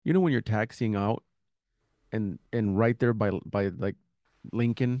You know when you're taxiing out and right there by like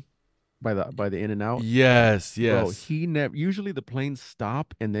Lincoln by the In and Out, Yes, bro. yes. He never usually the planes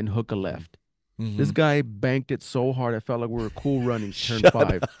stop and then hook a Mm-hmm. left. This Mm-hmm. guy banked it so hard I felt like we were Cool Runnings turn Shut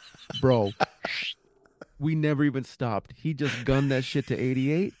five, up. bro. We never even stopped. He just gunned that shit to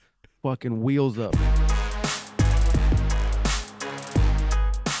 88, fucking wheels up.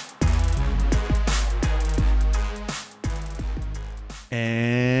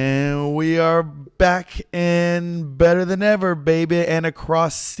 And we are back and better than ever, baby, and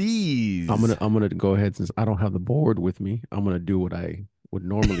across seas. I'm gonna go ahead since I don't have the board with me. I'm gonna do what I would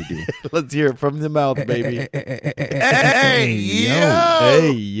normally do. Let's hear it from the mouth, baby. Hey, Hey, yo.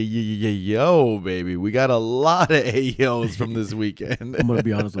 hey, yo, baby. We got a lot of AOs from this weekend. I'm gonna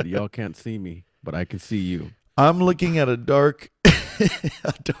be honest with you. Y'all can't see me, but I can see you. I'm looking at a dark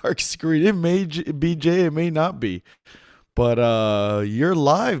a dark screen. It may be Jay, it may not be. But you're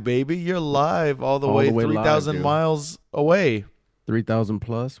live, baby. You're live all the All the way way live, 3,000 dude. miles away. 3,000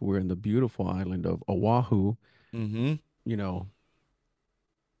 plus. We're in the beautiful island of Oahu. Mm-hmm. You know,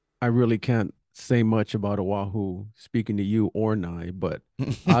 I really can't say much about Oahu speaking to you or Nye, but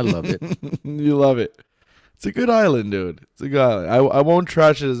I love it. You love it. It's a good island, dude. It's a good island. I won't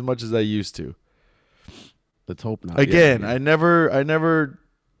trash it as much as I used to. Let's hope not. Yeah, Again, yeah.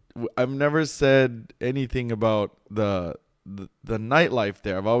 I've never said anything about the nightlife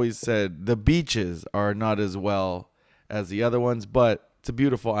there. I've always said the beaches are not as well as the other ones, but it's a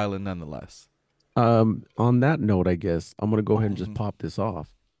beautiful island nonetheless. On that note, I guess I'm gonna go ahead and just Mhm. pop this off.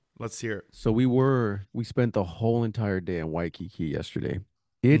 Let's hear So we spent the whole entire day in Waikiki yesterday.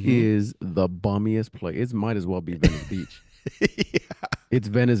 it. It Mm-hmm. is the bummiest place. It might as well be Venice Beach. It's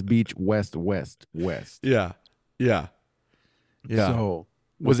Venice Beach West West West. Yeah. Yeah. Yeah. So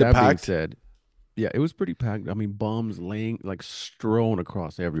with Was it that being packed? said, yeah, it was pretty packed. I mean, bums laying like strewn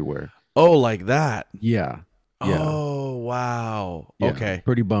across everywhere. Oh, like that. Yeah, yeah, Oh, wow. yeah. Okay.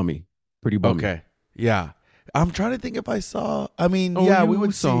 Pretty bummy. Pretty bummy. Okay. Yeah. I'm trying to think if I saw. I mean, Oh, yeah, we you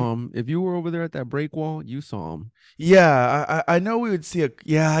would see. saw him. If you were over there at that break wall, you saw him. Yeah, I know we would see a.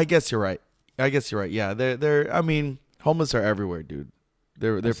 Yeah, I guess you're right. I guess you're right. Yeah, they're. I mean, homeless are everywhere, dude.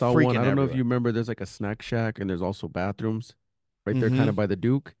 They're I they're saw one. I freaking don't know if everywhere. you remember, there's like a snack shack and there's also bathrooms right there kind Mm-hmm. of by the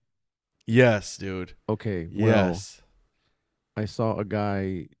Duke. Yes, dude. Okay, well, Yes. I saw a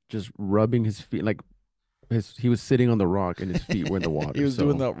guy just rubbing his feet like his he was sitting on the rock and his feet were in the He water. was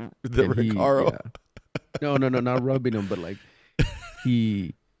doing So, the and he Recaro. yeah. No, no, no, not rubbing them, but like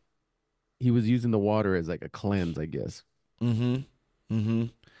he he was using the water as like a cleanse, I guess. Mm-hmm. Mm-hmm.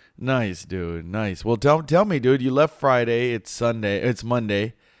 Nice, dude. Nice. Well, tell me, dude. You left Friday. It's Sunday. It's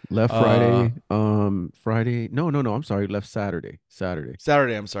Monday. Left Uh, Friday, Friday. No, no, no, I'm sorry. Left Saturday. Saturday.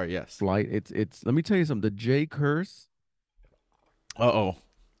 Saturday. I'm sorry. Yes. Flight. It's let me tell you something. The J curse. Uh-oh.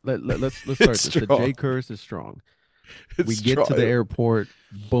 Let's start It's this. The strong. J curse is strong. It's We get to the strong. airport,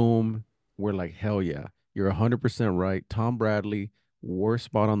 boom, we're like, hell yeah. You're 100% right. Tom Bradley, worst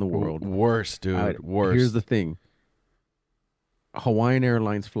spot on the world. Worst, I dude. Here's the Worst. thing. Hawaiian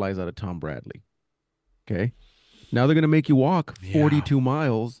Airlines flies out of Tom Bradley. Okay. Now they're gonna make you walk Yeah. 42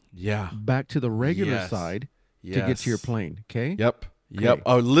 miles Yeah. back to the regular Yes. side to get to your Yes. plane. Okay. Yep. Yep. Okay.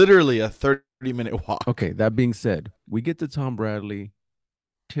 Oh, literally a 30-minute walk. Okay. That being said, we get to Tom Bradley,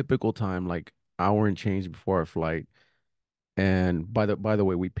 typical time, like hour and change before our flight. And by the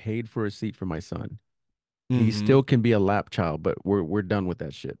way, we paid for a seat for my son. He Mm-hmm. still can be a lap child, but we're done with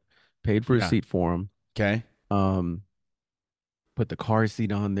that shit. Paid for a Yeah. seat for him. Okay. Um, put the car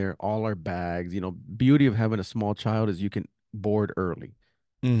seat on there, all our bags. Beauty of having a small child is you can board early.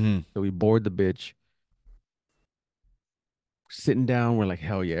 Mm-hmm. So we board the bitch, sitting down. We're like,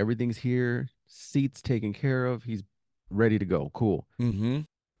 hell yeah, everything's here. Seats taken care of. He's ready to go. Cool. Mm-hmm.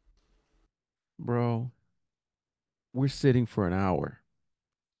 Bro, we're sitting for an hour.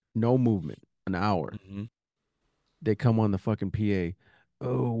 No movement. An hour. Mm-hmm. They come on the fucking PA.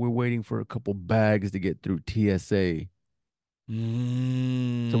 Oh, we're waiting for a couple bags to get through TSA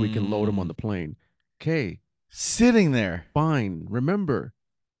so we can load them on Mm. the plane. Okay, Sitting there. fine. Remember,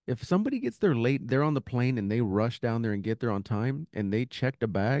 if somebody gets there late, they're on the plane and they rush down there and get there on time and they checked a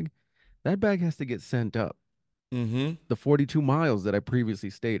bag, that bag has to get sent up. Mm-hmm. The 42 miles that I previously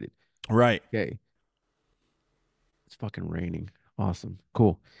stated. Right. Okay, it's fucking raining. Awesome.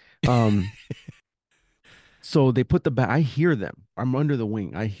 Cool. Um, so they put the bag. I hear them. I'm under the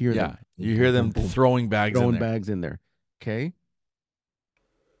wing. I hear Yeah. them. Boom, You boom, hear boom, them boom, throwing bags in throwing there. bags in there. Okay.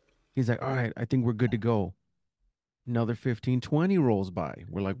 He's like, all right, I think we're good to go. Another 15, 20 rolls by.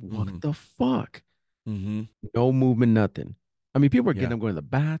 We're like, what Mm-hmm. the fuck? Mm-hmm. No movement, nothing. I mean, people are getting Yeah. up going to the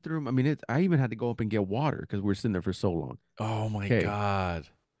bathroom. I mean, I even had to go up and get water because we are sitting there for so long. Oh my Okay. God.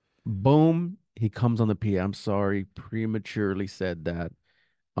 Boom, he comes on the PA. I'm sorry, prematurely said that.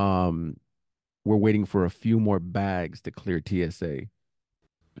 Um, we're waiting for a few more bags to clear TSA.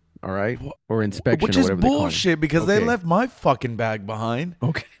 All right, or inspection Which or is whatever they call them. bullshit because they Okay, left my fucking bag behind.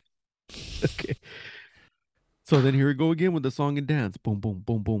 okay, okay. So then here we go again with the song and dance. Boom, boom,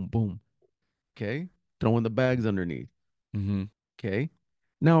 boom, boom, boom. Okay, throwing the bags underneath. Mm-hmm. Okay.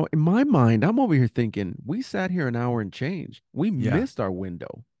 Now, in my mind, I'm over here thinking, we sat here an hour and change. We Yeah. missed our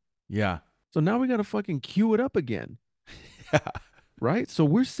window. Yeah. So now we got to fucking queue it up again. Right. So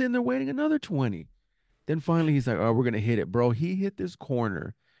we're sitting there waiting another 20. Then finally he's like, oh, we're going to hit it, bro. He hit this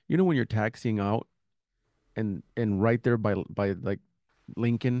corner. You know, when you're taxiing out and right there by like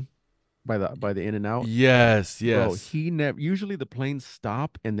Lincoln, by the In and Out, Yes. bro, Yes. he never, usually the planes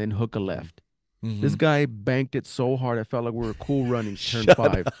stop and then hook a Mm-hmm. left. This Mm-hmm. guy banked it so hard, I felt like we were Cool Runnings, turn Shut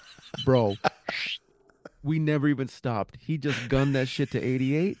five. Bro, we never even stopped. He just gunned that shit to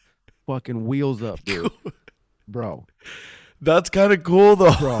 88. Fucking wheels up, dude. up. Bro, That's kind of cool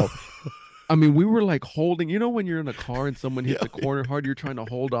though. bro. I mean, we were like holding, when you're in a car and someone Yeah. hits a corner hard, you're trying to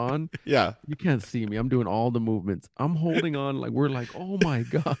hold on. Yeah. You can't see me. I'm doing all the movements. I'm holding on like we're like, oh my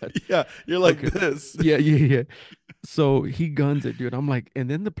God. Yeah. You're like Okay. this. Yeah, yeah, yeah. So he guns it, dude. I'm like, and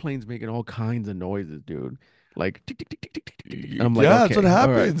then the plane's making all kinds of noises, dude. Like tick, tick, tick, tick, tick, tick, tick, tick. And I'm like, Yeah, that's what okay, all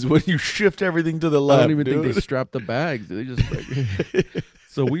right. happens when you shift everything to the I don't left, even think they dude. strap the bags. They just like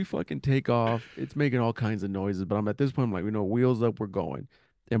so we fucking take off. It's making all kinds of noises, but I'm at this point, I'm like, wheels up, we're going.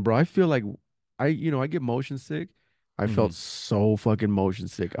 And bro, I feel like I get motion sick. I Hmm. felt so fucking motion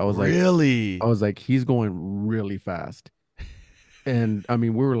sick. I Really? was like, he's going really fast. And I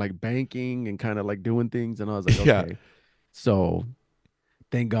mean, we were like banking and kind of like doing things, and I was like, Yeah. okay. So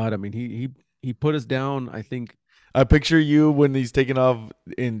thank God. I mean, he put us down. I think, I picture you when he's taking off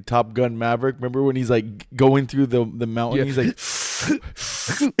in Top Gun Maverick. Remember when he's like going through the mountain? yeah. He's like,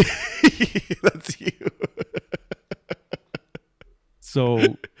 that's you.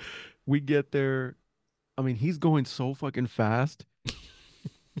 So we get there. I mean, he's going so fucking fast.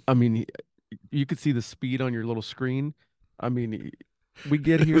 I mean, you could see the speed on your little screen. I mean, we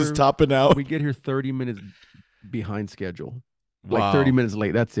get It was here, topping out. we get here 30 minutes behind schedule, like 30 Wow. minutes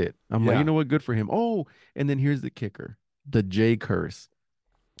late. That's it. I'm like, you Yeah. know what? Good for him. Oh, and then here's the kicker, the J curse.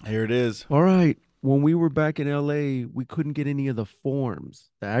 Here it is. All right. When we were back in LA, we couldn't get any of the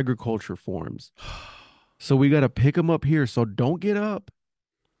forms, the agriculture forms. So we got to pick them up here. So don't get up.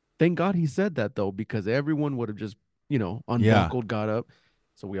 Thank God he said that though, because everyone would have just, Yeah. unbuckled, got up.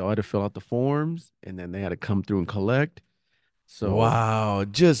 So we all had to fill out the forms and then they had to come through and collect. So Wow.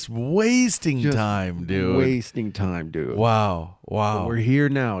 Just wasting just time, dude. wasting time, dude. Wow. But we're Wow. here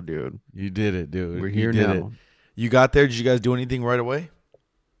now, dude. You did it, dude. We're You here did it. now. You got there. Did you guys do anything right away?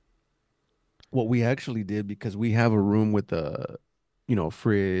 What we actually did, because we have a room with a,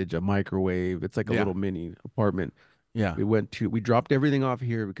 fridge, a microwave. It's like a Yeah. little mini apartment. Yeah. We dropped everything off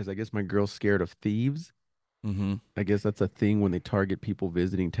here because I guess my girl's scared of thieves. Mm-hmm. I guess that's a thing when they target people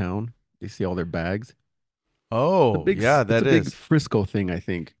visiting town. They see all their bags. Oh, yeah, It's a that big is. Frisco thing, I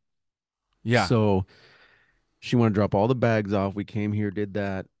think. Yeah. So she wanted to drop all the bags off. We came here, did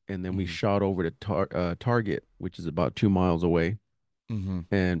that, and then we Mm-hmm. shot over to Target, which is about 2 miles away, Mm-hmm.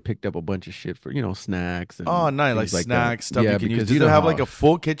 and picked up a bunch of shit for, snacks Oh, and nice. Like things like that. snacks, stuff you Yeah, can use. because Does you it know have like how a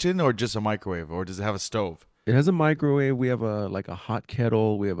full kitchen or just a microwave or does it have a stove? it has a microwave. We have a hot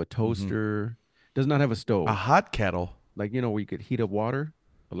kettle. We have a Mm-hmm. toaster. Does not have a A stove. hot kettle. Like, where you could heat up water,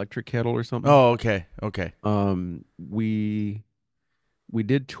 electric kettle or something. Oh, okay. Okay. We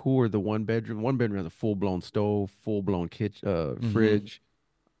did tour the one bedroom. One bedroom has a full blown stove, full blown kitchen, Mm-hmm. fridge.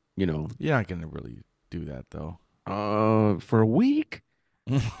 You know, You're not going to really do that though. for a week,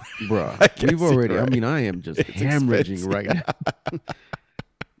 bruh. I We've guess already. you're I right. mean, I am just It's hemorrhaging expensive. right now.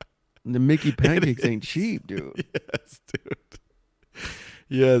 The Mickey It pancakes ain't is. cheap, dude. Yes, dude.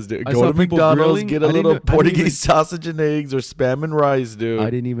 Yes, dude. I Go saw to people McDonald's, grilling. get a I didn't. little I didn't Portuguese even. sausage and eggs or spam and rice, I dude.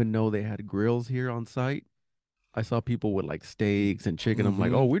 didn't even know they had grills here on site. I saw people with like steaks and chicken. I'm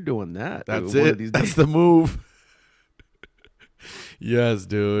like, Mm-hmm. oh, we're doing that, That's dude. One of it. these That's days. the move. Yes, I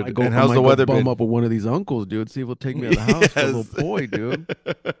dude. go. And I how's the might go weather bum been? up with one of these uncles, dude. See if he'll take me out of the house for a little Yes. poi, dude.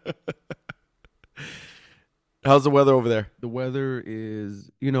 How's the weather over there? The weather is,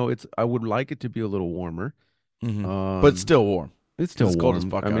 it's. I would like it to be a little warmer. Mm-hmm. But it's Um, still warm it's because still it's cold as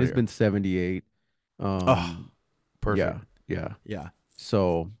warm. fuck I mean, out it's here. been 78. Oh, Um, perfect. yeah, yeah. Yeah.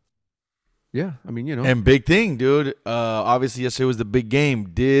 So yeah, I mean, And big thing, dude. Obviously, yesterday was the big game.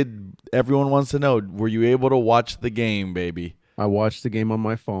 Did everyone wants to know? Were you able to watch the game, baby? I watched the game on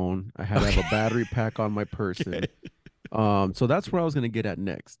my phone. I had to have a Okay. battery pack on my person. Okay. So that's where I was gonna get at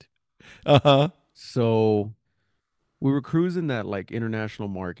next. Uh huh. So we were cruising that like international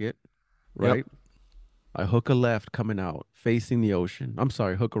market, Yep. right? I hook a left coming out, facing the ocean. I'm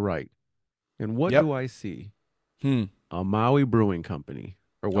sorry, hook a right. And what do Yep. I see? Hmm. A Maui Brewing Company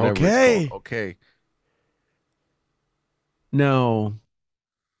or whatever it's called. Okay. Okay. Now,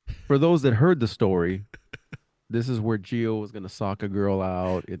 for those that heard the story, this is where Gio was gonna sock a girl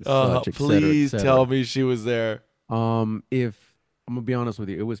out and such, et cetera, et Please tell cetera. me she was there. If I'm gonna be honest with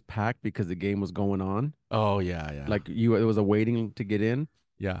you, it was packed because the game was going on. Oh yeah, yeah. Like you, it was a waiting to get in.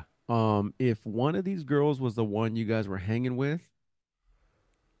 Yeah. If one of these girls was the one you guys were hanging with,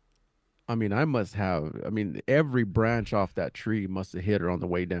 I mean, I mean, every branch off that tree must have hit her on the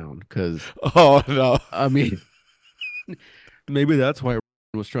way down. Because, Oh no. I mean, maybe that's why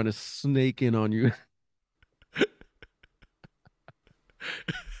was trying to snake in on you.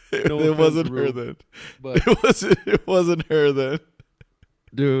 No It offense, wasn't her Rube, then. but It wasn't her then.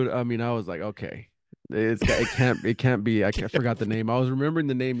 dude, I mean, I was like, okay, it can't be. I forgot the name. I was remembering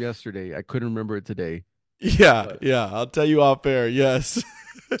the name yesterday. I couldn't remember it today. Yeah, But yeah. I'll tell you off air. Yes.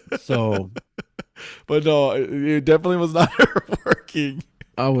 so But no, it definitely was not her working.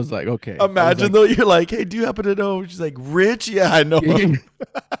 I was like, okay. I was Imagine like, though, you're like, hey, do you happen to know? She's like, Rich? Yeah, I know him.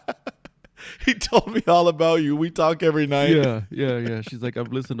 He told me all about you. We talk every night. yeah. She's like,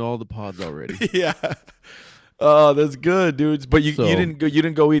 I've listened to all the pods already. Yeah. Oh, that's good, dudes. But you So didn't go. You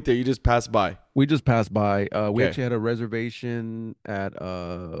didn't go eat there. You just passed by. we just passed by. We Okay. actually had a reservation at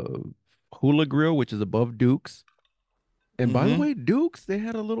Hula Grill, which is above Duke's. And by the Mm-hmm. way, Duke's, they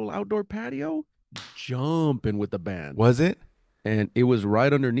had a little outdoor patio jumping with the band. Was it And it was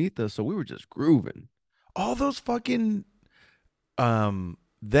right underneath us, so we were just grooving. all those fucking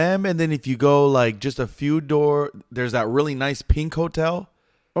them? And then if you go like just a few door, there's that really nice pink hotel.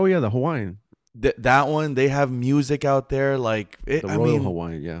 Oh yeah, the Hawaiian, That one, they have music out there. Like the I Royal mean,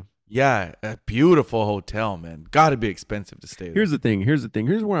 Hawaiian, yeah. yeah, a beautiful hotel, man. Got to be expensive to stay there. Here's the thing. Here's the thing.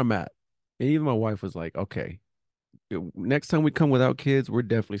 Here's where I'm at. And even my wife was like, okay, next time we come without kids, we're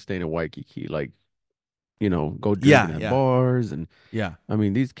definitely staying in Waikiki. Like, go drinking Yeah, at yeah, bars. And yeah. I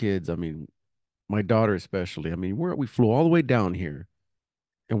mean, these kids, I mean, my daughter especially, I mean, we flew all the way down here.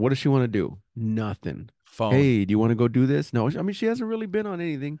 And what does she want to do? Nothing. Phone. Hey, do you want to go do this? No, I mean, she hasn't really been on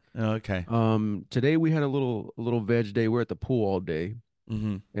anything. Okay. Today we had a little veg day. We're at the pool all day,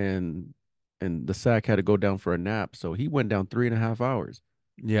 Mm-hmm. and the sack had to go down for a nap, so he went down 3.5 hours.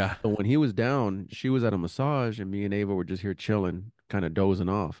 Yeah, So when he was down, she was at a massage, and me and Ava were just here chilling, kind of dozing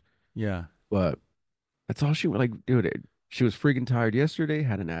off. yeah, But that's all she like, dude. She was freaking tired yesterday,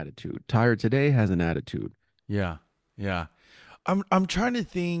 had an attitude. Tired today, has an attitude. yeah, yeah. I'm trying to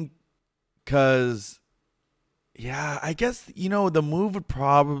think, cause yeah, I guess the move would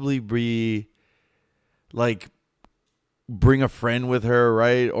probably be like bring a friend with her,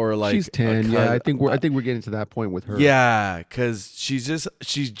 right? Or like She's a 10. Yeah, cousin. I think we're getting to that point with her. Yeah, cause she's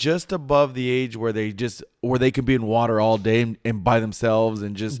just above the age where they can be in water all day and by themselves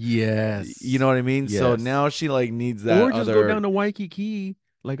and just you Yes. know what I mean. So Yes. now she like needs that Or just go down other. to Waikiki.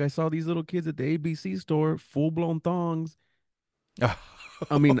 Like I saw these little kids at the ABC store, full blown thongs.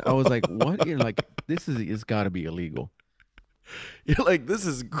 I mean, I was like, what? Like, this is it's got to be illegal. You're like, this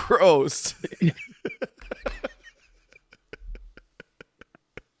is gross.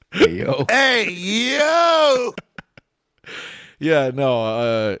 Hey, yo. Hey yo. Yeah,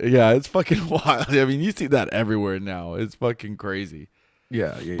 no, yeah, it's fucking wild. I mean, you see that everywhere now. It's fucking crazy.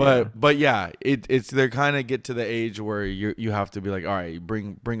 Yeah. But yeah, it's they kind of get to the age where you have to be like, all right,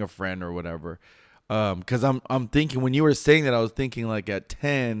 bring a friend or whatever. Because I'm thinking when you were saying that, I was thinking like at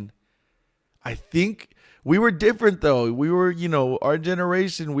 10, I think we were different though. We were, our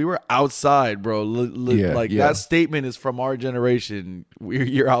generation, we were outside, bro. Yeah, Like yeah. that statement is from our generation. You're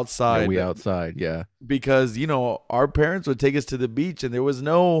Yeah, outside we outside. Yeah. because our parents would take us to the beach and there was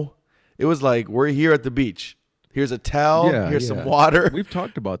no. It was like we're here at the beach. Here's a towel. Yeah, Here's some yeah. water. We've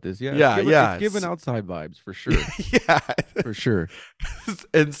talked about this. Yeah, Yeah, yeah, it's given outside vibes for sure. yeah. For sure.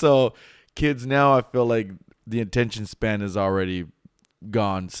 And so kids now, I feel like the attention span is already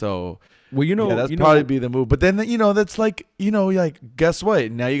gone. So Well, yeah, that's probably be the move. But then that's like like guess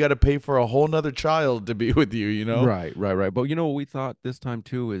what? Now you got to pay for a whole nother child to be with you. right. But what we thought this time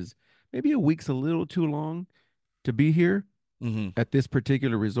too is maybe a week's a little too long to be here Hmm. at this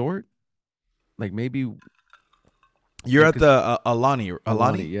particular resort. Like maybe You're like at the Alani. Alani,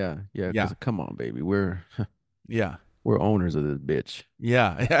 Alani. yeah. Yeah, Because come on, baby, we're yeah, we're owners of this bitch.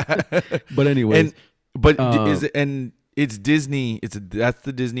 yeah. But anyways, and is um, it and it's Disney. That's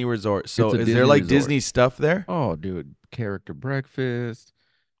the Disney resort. So it's a is there Disney like resort. Disney stuff there? Oh, dude, character breakfast.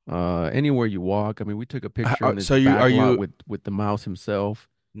 Anywhere you walk. I mean, we took a picture on this So you are back lot you with the mouse himself.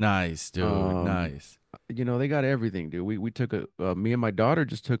 Nice, dude. Um, Nice. they got everything, dude. We took me and my daughter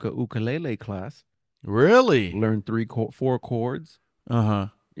just took a ukulele class, Really? learned four chords. Uh-huh.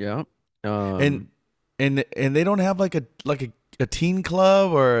 Yeah. And Um, and they don't have like a teen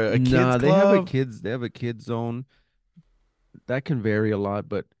club or a kids nah, club? they have a kids zone that can vary a lot,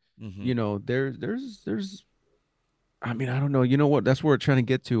 but Mm-hmm. there's I mean, I don't know. You know what? That's where we're trying to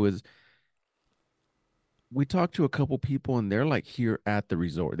get to is we talked to a couple people and they're like here at the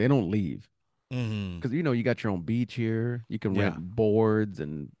resort. They don't leave Mm-hmm. because you got your own beach here. You can rent Yeah. boards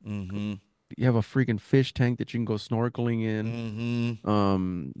and Mm-hmm. you have a freaking fish tank that you can go snorkeling in.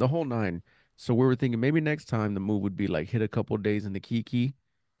 Mm-hmm. The whole nine. So we were thinking maybe next time the move would be like hit a couple days in the Kiki.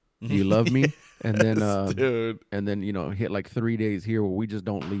 Do you love me? And then Yes, dude. hit like 3 days here where we just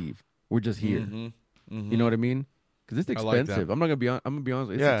don't leave. We're just here. Mm-hmm. You know Mm-hmm. what I mean? Because it's I like that. expensive. I'm gonna be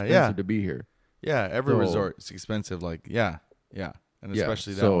honest. It's Yeah, yeah. expensive to be here. Yeah. Every So resort is expensive. Like, yeah, yeah. And yeah.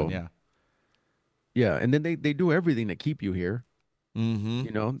 especially that one, So yeah. yeah, and then they do everything to keep you here.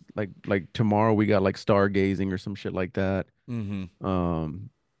 Mm-hmm. Like tomorrow we got like stargazing or some shit like that. Mm-hmm.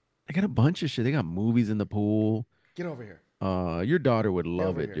 They got a bunch of shit. They got movies in the pool. Get over here. Your daughter would Get love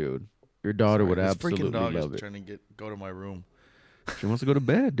over it, here. dude. Your daughter Sorry, would this freaking absolutely dog is love it. trying to go to my room. She wants to go to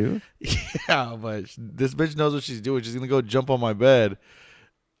bed, dude. Yeah, but this bitch knows what she's doing. She's gonna go jump on my bed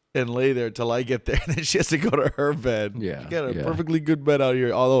and lay there till I get there, and then she has to go to her bed. You Yeah, got a yeah. perfectly good bed out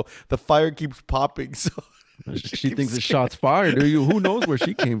here, although the fire keeps popping, so she She keeps thinks the scared. shot's fired, dude. Who knows where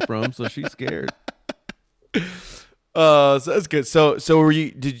she came from? So she's scared. So that's good. So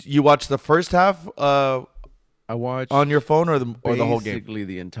did you watch the first half I watched on your phone or the whole game? basically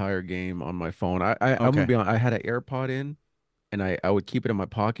the entire game on my phone. I'm gonna Okay. be honest. I had an AirPod in, and I would keep it in my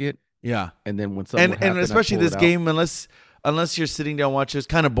pocket, Yeah. and then when something And would and happen, I'd especially pull it this out. game, unless you're sitting down watching, it's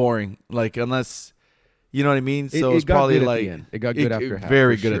kind of boring. Like unless you know what I mean. So it's It got probably good at the like end. It got good after half for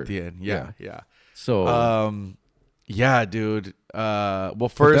very good at sure. the end. Yeah. Yeah, yeah. So, Um, yeah, dude. Well, but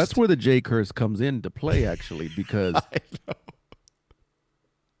that's first, where the J curse comes into play, actually, I because know.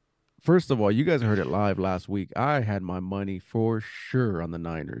 first of all, you guys heard it live last week. I had my money for sure on the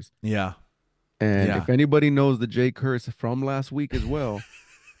Niners. Yeah, And yeah. if anybody knows the J curse from last week as well,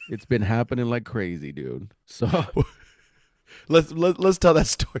 it's been happening like crazy, dude. So, Let's tell that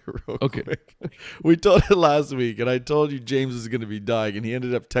story real okay. quick. We told it last week, and I told you James was going to be dying, and he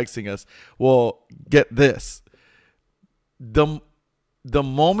ended up texting us. Well, get this. The the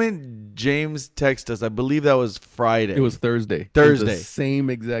moment James texted us, I believe that was Friday. It was Thursday. It was the Thursday. same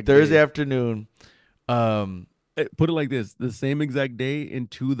exact Thursday day. afternoon. Um, Put it like this, the same exact day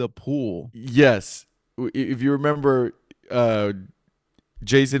into the pool. yes. If you remember,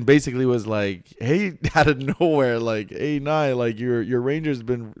 Jason basically was like, "Hey, out of nowhere, like, hey, Nye, like your the Rangers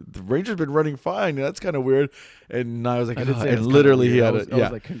been running fine. That's kind of weird." And Nye was like, I didn't "Oh," say and it's kind of literally he weird. had a I was yeah.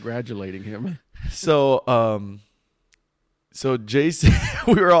 like congratulating him. So so Jason,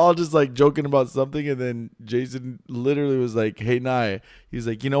 we were all just like joking about something, and then Jason literally was like, "Hey, Nye," he's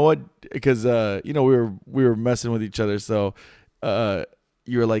like, "You know what?" Because we were messing with each other, so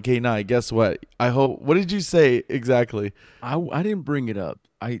you were like, "Hey, Nye, guess what? I hope." What did you say exactly? I didn't bring it up.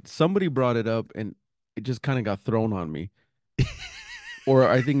 Somebody brought it up and it just kind of got thrown on me. Or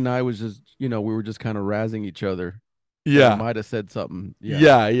I think Nye was just, we were just kind of razzing each other. And I Yeah. might have said something. Yeah.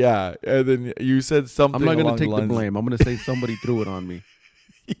 Yeah, yeah. And then you said I'm something not gonna along the take the lines. blame. I'm gonna say somebody threw it on me.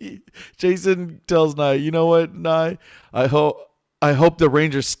 Jason tells Nye, "You know what, Nye? I hope the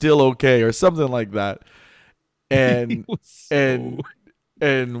Rangers still okay," or something like that. He And was so and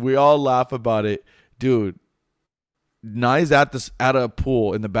and we all laugh about it, dude. Nye's at a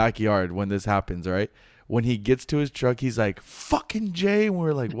pool in the backyard when this happens, right? When he gets to his truck, he's like, "Fucking Jay," and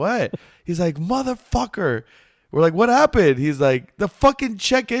we're like, "What?" He's like, "Motherfucker." We're like, "What happened?" He's like, "The fucking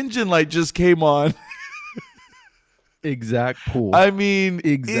check engine light just came on." exact pool. I mean,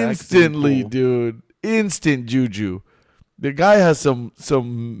 Exact same instantly, pool. dude. Instant juju. The guy has some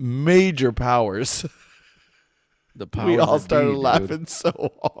major powers. The We powers all that started be, dude. laughing so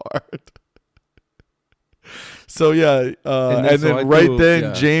hard. So yeah, And then and so I then right threw, then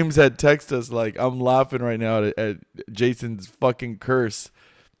yeah. James had texted us like, "I'm laughing right now at Jason's fucking curse,"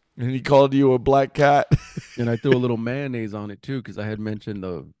 and he called you a black cat. And I threw a little mayonnaise on it too, because I had mentioned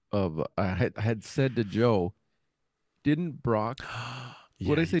I had said to Joe, didn't Brock what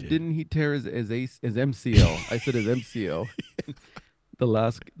Yeah, I he say? did. Didn't he tear his MCL? I said his MCL the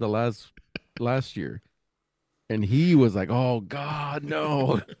last year, and he was like, "Oh God,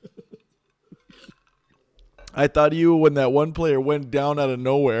 no!" I thought you when that one player went down out of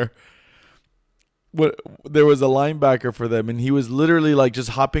nowhere. what there was a linebacker for them, and he was literally like just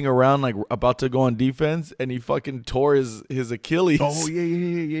hopping around, like about to go on defense, and he fucking tore his Oh Achilles. yeah, yeah,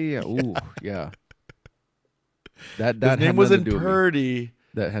 yeah, yeah, yeah. Ooh, yeah. That His that had name nothing to wasn't do with me. Purdy,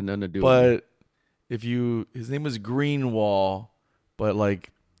 That had nothing to do with me. but his name was Greenwall, but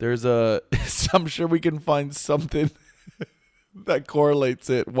like there's a, I'm sure we can find something that correlates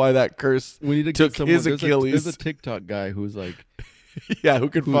it. Why that curse We need to get took someone. his There's a Achilles. TikTok guy who's like Yeah, who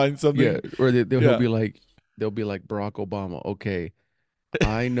can who find yeah, something? or he'll Yeah, be like they'll be like Barack Obama. Okay,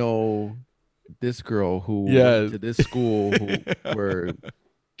 I know this girl who went yeah, to this school who where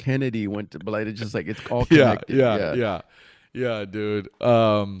Kennedy went to, but like, it's just like it's all yeah, connected. yeah, Yeah. yeah, yeah, dude.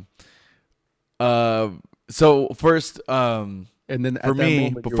 So first, And then for at that me,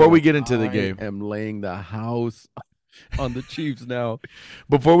 moment, you were before we like, get into the I game, am laying the house on the Chiefs now.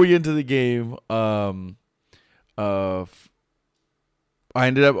 before we get into the game, uh, I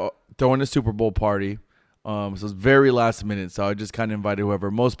ended up throwing a Super Bowl party. So it's very last minute. So I just kind of invited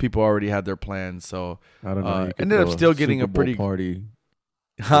whoever. Most people already had their plans. So I don't know how you could ended up throw a still getting Super a Bowl pretty, party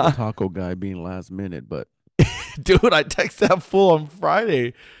with a huh? taco guy being last minute, but Dude, I texted that fool on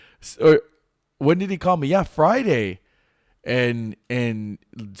Friday. Or when did he call me? Yeah, Friday. And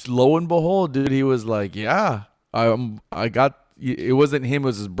lo and behold, dude, he was like, "Yeah, I got." It wasn't him; it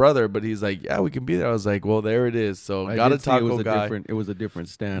was his brother. But he's like, "Yeah, we can be there." I was like, "Well, there it is." So I got a did see taco guy. it was a different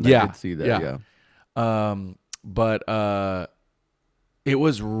stand. I Yeah, did see that. yeah. Yeah. But it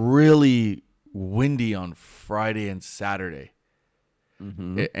was really windy on Friday and Saturday.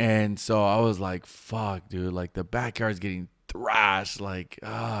 Hmm. And so I was like, fuck, dude, like the backyard's getting thrashed. Like,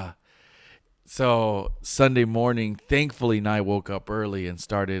 So Sunday morning, thankfully, I woke up early and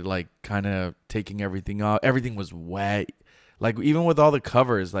started like kind of taking everything off. Everything was wet. Like, even with all the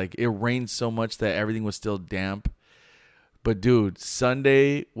covers, like it rained so much that everything was still damp. But dude,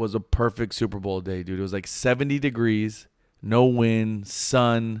 Sunday was a perfect Super Bowl day, dude. It was like 70 degrees, no wind,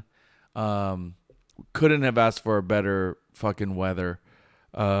 sun. Um, couldn't have asked for a better fucking weather.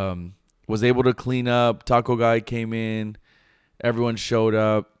 Was able to clean up. Taco guy came in. Everyone showed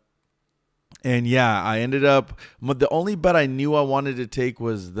up. And yeah, I ended up the only bet I knew I wanted to take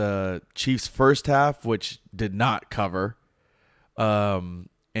was the Chiefs first half, which did not cover. Um,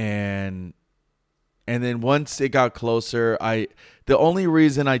 and then once it got closer, the only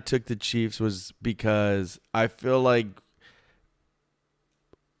reason I took the Chiefs was because I feel like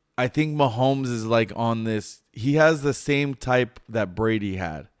I think Mahomes is like on this. He has the same type that Brady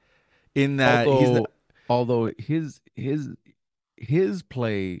had in that he's not, Although, although his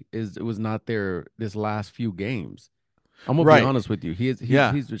play is it was not there this last few games. I'm gonna be right. honest with you.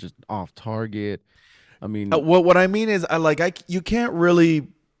 Yeah. He's just off target. I mean, What I mean is you can't really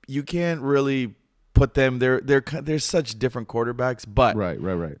put them. They're such different quarterbacks. But right,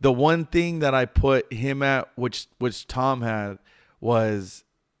 right, right. the one thing that I put him at, which Tom had, was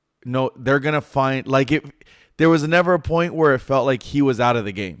no. They're gonna find like it. There was never a point where it felt like he was out of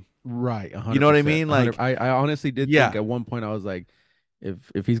the game. Right, You know what I 100%. mean? Like, I honestly did think yeah. at one point I was like,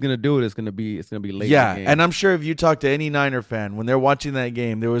 if he's gonna do it, it's gonna be late in the Yeah, and game. I'm sure if you talk to any Niner fan when they're watching that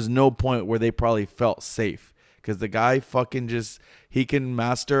game, there was no point where they probably felt safe because the guy fucking just he can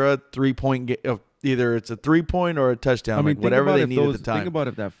master a 3 point either it's a 3 point or a I touchdown, mean, like whatever they need at the think time. about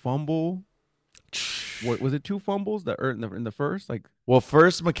if that fumble, what was it, two fumbles that are in the first? Like, Well,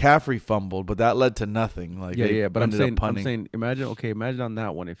 first McCaffrey fumbled, but that led to nothing. Like yeah, they yeah. But ended up punting. imagine, okay, imagine on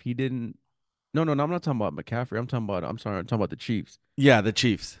that one if he didn't. No, no, no. I'm not talking about McCaffrey. I'm sorry. I'm talking about the Chiefs. Yeah, the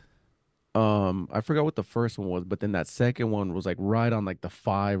Chiefs. I forgot what the first one was, but then that second one was like right on like the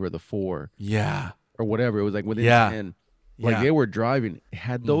 5 or the 4 Yeah, or whatever. It was like within yeah, 10. Like yeah. they were driving.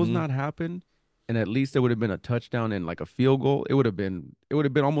 Had those Mm-hmm. not happened, and at least it would have been a touchdown and like a field goal, it would have been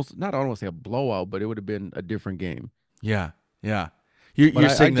almost not I don't want to say a blowout, but it would have been a different game. Yeah, yeah. But You're I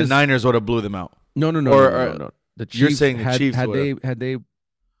saying the just Niners would have blew them out, no, no, no, no, or, no, no, no. The you're Chiefs saying the Chiefs would have? had they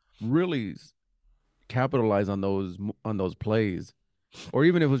really capitalized on those plays, or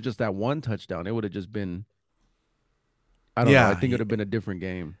even if it was just that one touchdown, it would have just been I don't know. I Yeah, think it would have been a different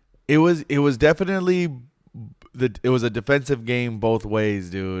game. it was definitely it was a defensive game both ways,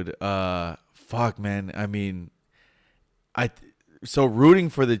 dude. Fuck, man. I mean, I so rooting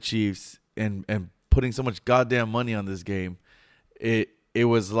for the Chiefs and putting so much goddamn money on this game. It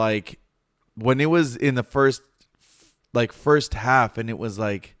was like when it was in the first half, and it was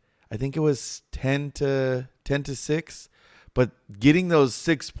like I think it was 10-6, but getting those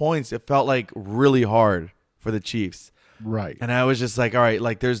 6 points, it felt like really hard for the Chiefs. Right. And I was just like, all right,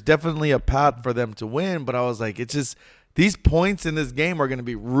 like there's definitely a path for them to win, but I was like, it's just these points in this game are going to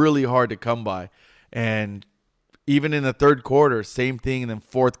be really hard to come by. And even in the third quarter, same thing. And then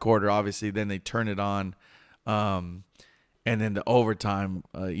fourth quarter, obviously, then they turn it on. Um, and then the overtime,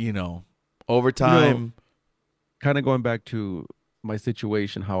 You know, overtime. kind of going back to my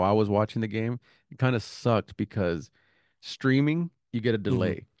situation, how I was watching the game, it kind of sucked because streaming, you get a Mhm.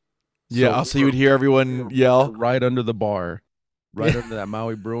 delay. Yeah. So Also, you would hear everyone we were yell. right under the bar, right under that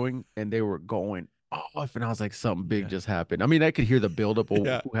Maui Brewing, and they were going off, and I was like, something big Yeah. just happened. I mean, I could hear the buildup of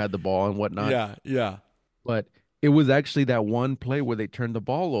Yeah. who had the ball and whatnot, Yeah. Yeah. but it was actually that one play where they turned the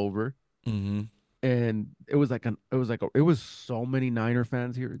ball over, Mm-hmm. and it was so many Niner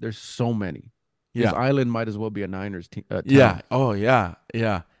fans here. There's so many. This Yeah. island might as well be a Niners Yeah. town. Oh, yeah.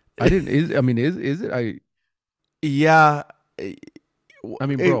 Yeah. I didn't. Is it? Yeah. I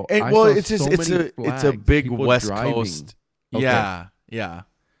mean, bro, I Well, saw it's just so many it's a flags, big people West driving. Coast. Okay. Yeah. Yeah.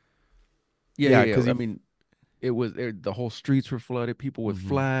 Yeah, Yeah. yeah, Because yeah. I you. mean, the whole streets were flooded, people with Hmm.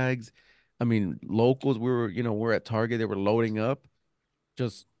 flags. I mean, locals, we're at Target, they were loading up,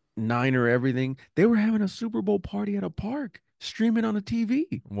 just Niner everything. They were having a Super Bowl party at a park, streaming on a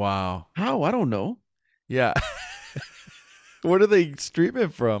TV. Wow. How? I don't know. Yeah. What are they streaming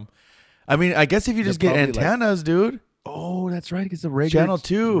from? I mean, I guess if you They're just get probably like, antennas, dude. oh, that's right. It's a Channel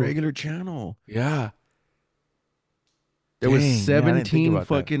 2. regular channel. Yeah. There was Dang, man, I didn't think 17 about that.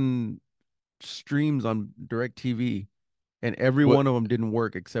 fucking streams on Direct TV, and every What? one of them didn't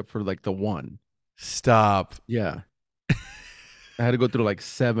work except for like the one. Stop. Yeah. I had to go through like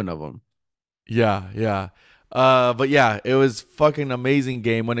seven of them. Yeah, yeah. But yeah, it was fucking amazing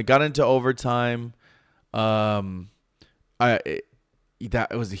game. When it got into overtime, um, I it,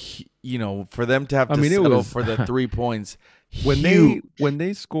 that was for them to have I to mean, it settle was for the 3 points, huge. when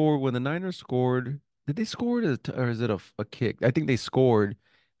they scored, did they score it or is it a kick? I think they scored,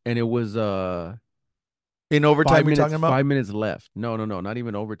 and it was In overtime, you're talking about? 5 minutes left. No, no, no, not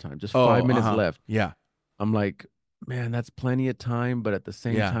even overtime. Just Oh, 5 minutes uh-huh. left. Yeah, I'm like, man, that's plenty of time, but at the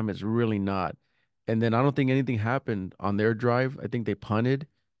same yeah. time, it's really not. And then I don't think anything happened on their drive. I think they punted,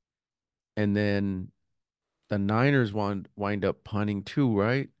 and then the Niners wind up punting too,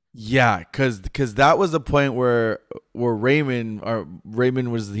 right? Yeah, cause that was the point where Raymond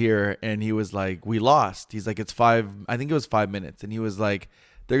was here and he was like, we lost. He's like, it's five. I think it was 5 minutes, and he was like,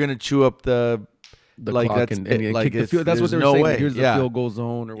 they're gonna chew up the The like clock that's and it. they Like kick the it's field. That's what there's they were no saying. way. Here's the Yeah, field goal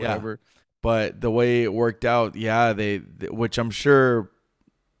zone or yeah. whatever. But the way it worked out, yeah, which I'm sure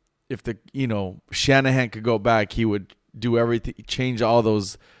if Shanahan could go back, he would do everything, change all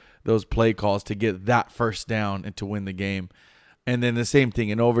those play calls to get that first down and to win the game. And then the same thing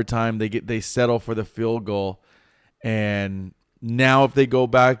in overtime, they settle for the field goal. And now if they go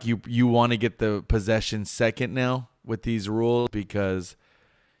back, you want to get the possession second now with these rules because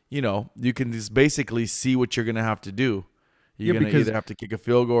you can just basically see what you're gonna have to do. Yeah, You're gonna either have to kick a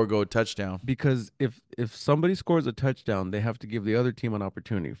field goal or go a touchdown. because if somebody scores a touchdown, they have to give the other team an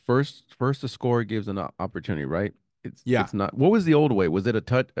opportunity. First the scorer gives an opportunity, right? Yeah. It's not. What was the old way? Was it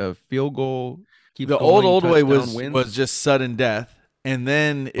a field goal keeps The going, old way touchdown was wins? just sudden death, and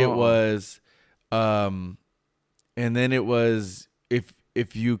then it Uh-uh. was, um, and then it was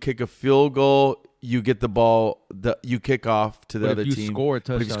if you kick a field goal, you get the ball, you kick off to the But if other you team. score a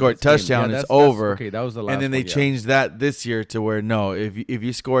But if you touchdown, score a it's game. Yeah, touchdown, it's that's over. okay. That was the And last then they one. Yeah, changed that this year to where no, if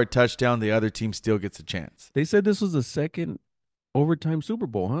you score a touchdown, the other team still gets a chance. they said this was the second overtime Super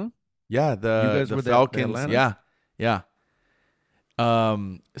Bowl, huh? Yeah, You the guys the were the Falcons. Atlanta. Yeah, yeah.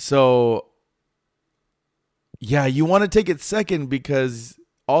 So yeah, you want to take it second because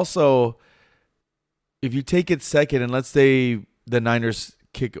also if you take it second and let's say the Niners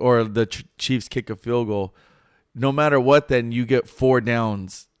kick or the Chiefs kick a field goal, no matter what, then you get 4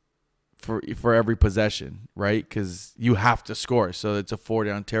 downs for every possession, right? Because you have to score, so it's a 4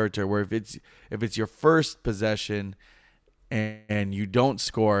 down territory. Where if it's your first possession and you don't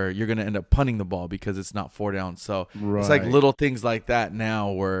score, you're gonna end up punting the ball because it's not 4 downs. So it's like Right. little things like that now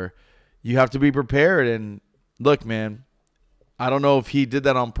where you have to be prepared. And look, man, I don't know if he did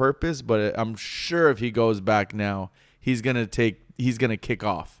that on purpose, but I'm sure if he goes back now, he's gonna kick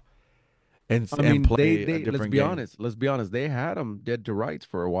off I and mean, play a they let's different be game. honest. Let's be honest. They had them dead to rights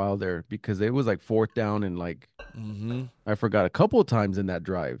for a while there because it was like fourth down and like Mm-hmm. I forgot a couple of times in that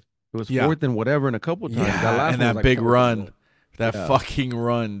drive. It was Yeah, fourth and whatever, and a couple of times. That yeah, last and one was that like big fourth and run, one. that Yeah. fucking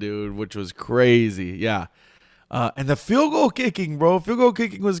run, dude, which was crazy. Yeah, and the field goal kicking, bro. Field goal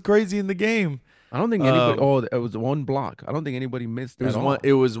kicking was crazy in the game. I don't think anybody. Um, Oh, it was one block. I don't think anybody missed It at was one. all.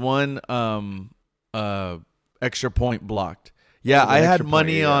 It was one. Uh, extra point blocked. Oh, it Yeah, was I an had extra point.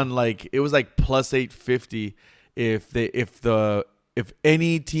 money Yeah. on like it was like plus 850 if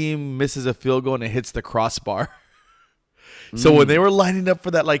any team misses a field goal and it hits the crossbar. So when they Mm. were lining up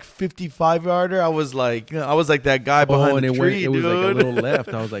for that like 55 yarder, I was like that guy Oh, behind and the it tree, was like a dude. little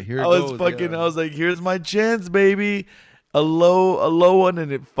left. I was like, here I it was goes. fucking, Yeah. I was like, here's my chance, baby. A low one,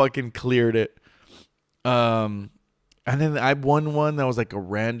 and it fucking cleared it. Um, and then I won one that was like a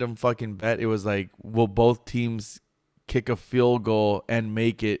random fucking bet. It was like, will both teams kick a field goal and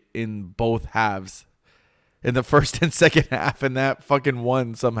make it in both halves in the first and second half, and that fucking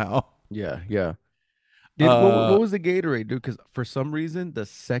won somehow. Yeah, yeah. Did Uh what was the Gatorade, dude? Because for some reason, the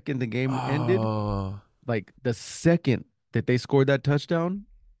second the game ended, oh, like the second that they scored that touchdown,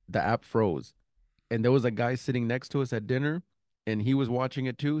 the app froze. And there was a guy sitting next to us at dinner, and he was watching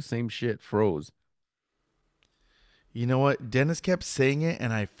it too. Same shit, froze. you know what? Dennis kept saying it,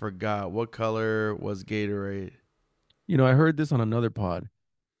 and I forgot what color was Gatorade. I heard this on another pod,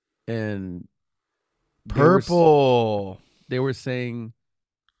 and they were Purple. they were saying,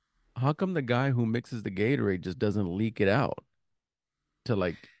 how come the guy who mixes the Gatorade just doesn't leak it out to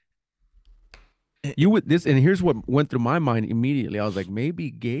like you would this? And here's what went through my mind immediately. I was like, maybe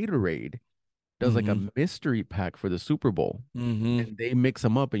Gatorade does like Mm-hmm. a mystery pack for the Super Bowl, Mm-hmm. and they mix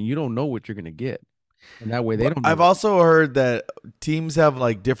them up, and you don't know what you're gonna get, and that way they But don't know I've what. also heard that teams have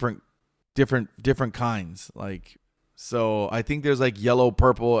like different kinds. Like, so I think there's like yellow,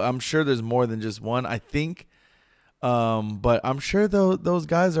 purple. I'm sure there's more than just one. I think, but I'm sure those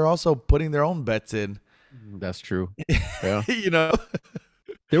guys are also putting their own bets in. That's true. Yeah. You know,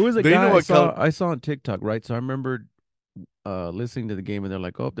 There was a they know guy I what color. saw I saw on TikTok, right? So I remember listening to the game and they're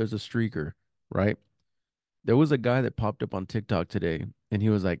like, "Oh, there's a streaker," right? There was a guy that popped up on TikTok today and he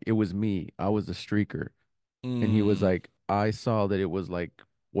was like, "It was me. I was the streaker." And he was Mm, like, "I saw that it was like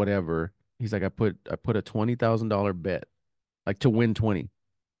whatever." He's like, "I put a $20,000 bet like to win 20."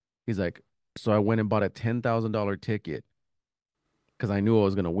 He's like, "So I went and bought a $10,000 ticket because I knew I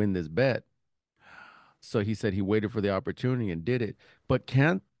was going to win this bet." So he said he waited for the opportunity and did it. But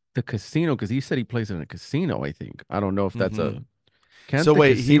can't the casino, because he said he plays in a casino, I think. I don't know if that's mm-hmm. a, can't So the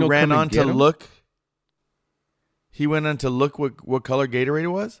wait, casino come and get him? he went on to look what color Gatorade it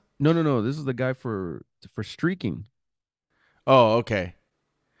was. No, no, no. This is the guy for streaking. Oh, okay.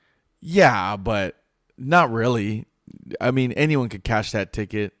 Yeah, but not really. I mean, anyone could cash that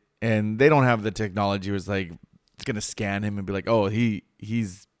ticket, and they don't have the technology. It was like it's gonna scan him and be like, "Oh,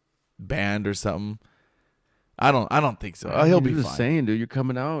 he's banned or something." I don't think so. I He'll mean, be I'm just fine. saying, dude, you're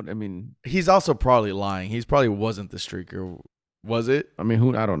coming out. He's also probably lying. He's probably wasn't the streaker, was it?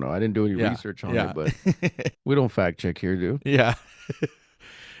 Who, I don't know. I didn't do any Yeah, research on it, yeah, but we don't fact check here, dude. yeah.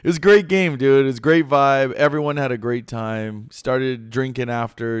 It was a great game, dude. It was a great vibe. Everyone had a great time. Started drinking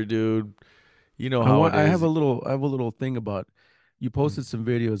after, dude. You know how it is. I have a little thing about, you posted some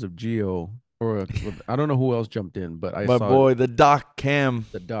videos of Geo, or I don't know who else jumped in, but I My saw boy, the Doc Cam.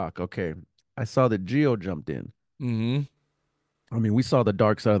 the doc. Okay. I saw that Geo jumped in. Mm-hmm. We saw the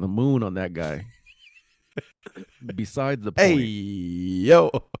dark side of the moon on that guy. Besides the Hey, point.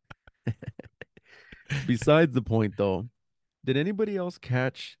 yo. Besides the point, though, did anybody else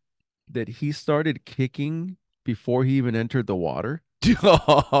catch that he started kicking before he even entered the water?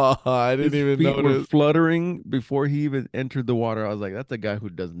 I didn't His even feet were notice. fluttering before he even entered the water. I was like, that's a guy who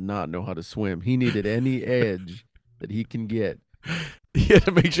does not know how to swim. He needed any edge that he can get. He had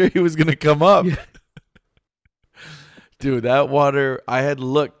to make sure he was going to come Yeah. up. Dude, that water, I had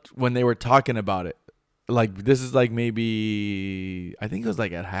looked when they were talking about it. Like, this is like maybe, I think it was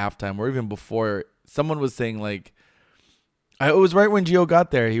like at halftime or even before. Someone was saying, like, it was right when Gio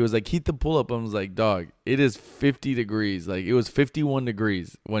got there. He was like, heat the pull up. I was like, dog, it is 50 degrees. Like, it was 51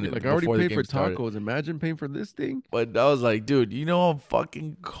 degrees You're like, I already before the paid for game started. tacos. Imagine paying for this thing. But I was like, dude, you know how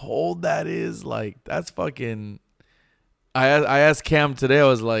fucking cold that is? Like, that's fucking. I asked Cam today. I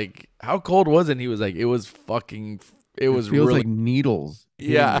was like, how cold was it? And he was like, it was fucking. It It was feels really. like needles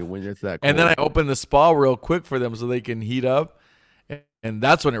hitting Yeah. you when it's that And then I cold. opened the spa real quick for them so they can heat up, and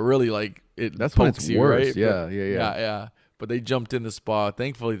that's when it really like it That's when it's pokes you, worse. right? But Yeah, yeah, yeah. yeah, yeah. But they jumped in the spa.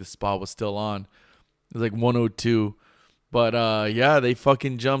 Thankfully, the spa was still on. It was like 102. But yeah, they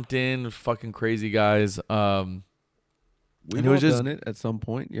fucking jumped in, fucking crazy guys. And We've it all was just done it at some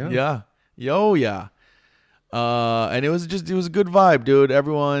point. Yeah. yeah, yo yeah. And it was a good vibe, dude.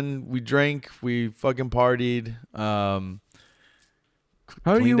 Everyone, we drank, we fucking partied. How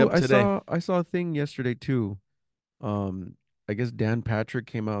do Cleaned you? up today. I saw a thing yesterday too. Um, I guess Dan Patrick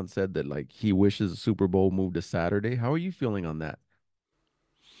came out and said that like he wishes the Super Bowl moved to Saturday. How are you feeling on that?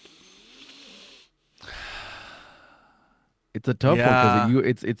 It's a tough one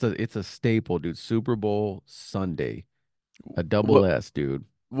because Yeah. it's a staple, dude. Super Bowl Sunday, a double What S, dude.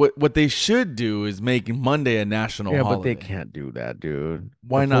 what they should do is make Monday a national Yeah, but they holiday. can't do that, dude.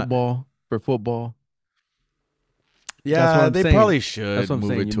 Why not? For football, That's what Yeah, I'm they saying. probably That's should what I'm move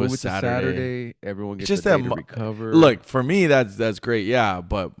saying. it You to a move it to Saturday. Saturday, everyone It's gets a just that, day to recover. look, for me, that's great. Yeah,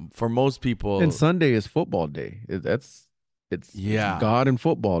 but for most And people, Sunday is football day. It's yeah, God in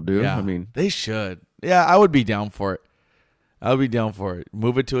football, dude. I yeah, mean, they should. Yeah, I would be down for it. I would be down for it.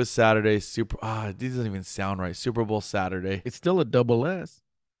 Move it to a Saturday. This doesn't even sound right. Super Bowl Saturday. it's still a double S.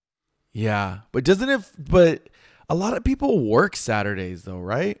 Yeah, but doesn't it? But a lot of people work Saturdays though,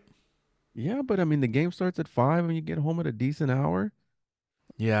 right? Yeah, but I mean, the game starts at 5 and you get home at a decent hour.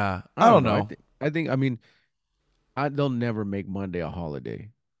 Yeah, I I don't don't know. know. I mean, they'll never make Monday a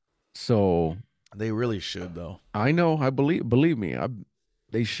holiday. So They really should though. I know, believe me,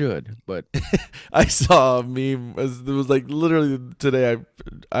 they should, but I saw a meme. It was like literally today.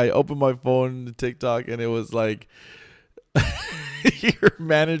 I opened my phone, TikTok, and it was like your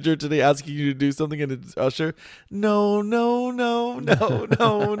manager today asking you to do something, and it's Usher. No, no, no, no,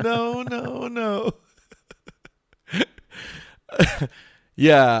 no, no, no, no.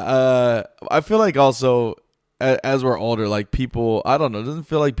 Yeah, I feel like also as we're older, like people, I don't know, doesn't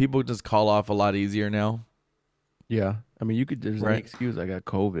feel like people just call off a lot easier now, yeah. I mean, there's any right? excuse. I got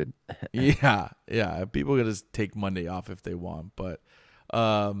COVID. Yeah, yeah. People can just take Monday off if they want, but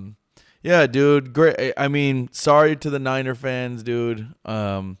um, yeah, dude. Great. I mean, sorry to the Niner fans, dude.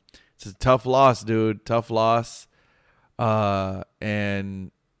 It's a tough loss, dude. Tough loss.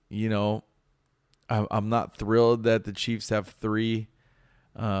 And you know, I'm not thrilled that the Chiefs have three.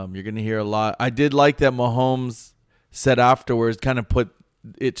 You're gonna hear a lot. I did like that Mahomes said afterwards, kind of put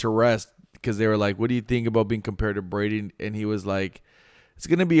it to rest because they were like, "What do you think about being compared to Brady?" And he was like, "It's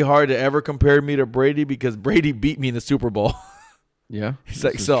gonna be hard to ever compare me to Brady because Brady beat me in the Super Bowl." Yeah, He's this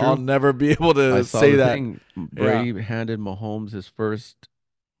like, is "So I'll true. never be able I to saw say the that." thing. Yeah, Brady handed Mahomes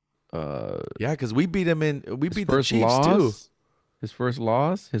uh yeah, because we his beat the first Chiefs too. loss,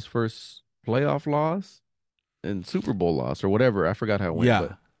 his first playoff loss, and Super Bowl loss or whatever. I forgot how it went,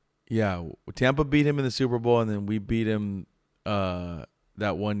 but Yeah, yeah. Tampa beat him in the Super Bowl, and then we beat him that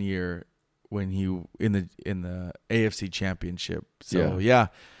one year when he in the AFC Championship. So yeah.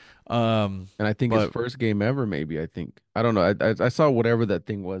 yeah, And I think his but first game ever, maybe. I think I don't know. I saw whatever that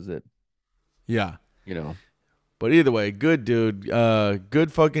thing was that yeah. you know. But either way, good dude.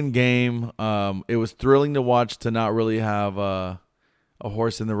 Good fucking game. It was thrilling to watch to not really have a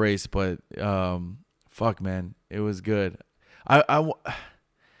horse in the race, but fuck man, it was good. I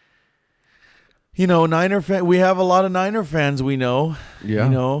Niner fan. We have a lot of Niner fans. We know,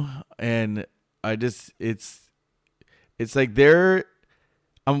 Yeah. and I just it's like they're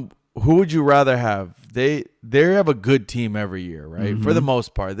who would you rather have? They have a good team every year, right? For the Mm-hmm.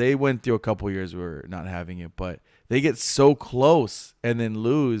 most part. They went through a couple years where not having it, but they get so close and then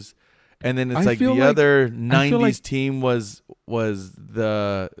lose. And then it's I like feel the like other I feel like 90s team was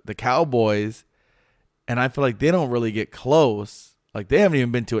the Cowboys, and I feel like they don't really get close. Like they haven't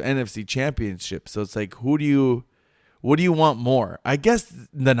even been to an NFC championship. So it's like what do you want more? I guess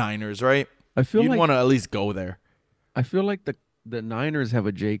the Niners, right? I feel You'd want like to at least go there. I feel like the Niners have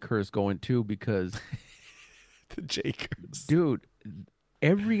a J curse going too because The Jakers. dude,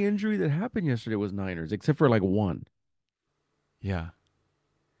 every injury that happened yesterday was Niners except for like one, Yeah. right?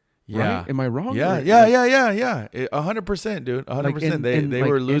 Yeah. Am I wrong? Yeah. Or Yeah. like Yeah. Yeah. Yeah. 100%, dude. 100%. and They like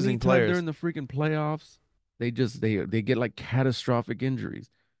were losing anytime they're players in the freaking playoffs, they get like catastrophic injuries.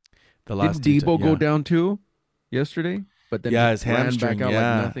 the Didn't last two times. Debo go Yeah. down too yesterday? But then Yeah, just his ran back hamstring. out like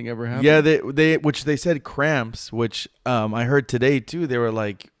Yeah. nothing ever Yeah, happened. they which they said cramps, which I heard today too. They were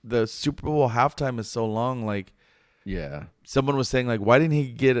like the Super Bowl halftime is so long. Like Yeah. someone was saying, like, why didn't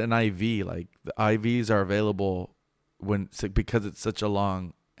he get an IV? Like the IVs are available because it's such a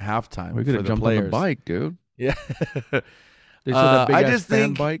long We halftime could for have the jumped on the players. bike, dude. Yeah. They saw that big I ass just fan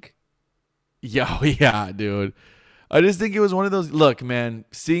think, bike. yeah, yeah, dude. I just think it was one of those. Look, man,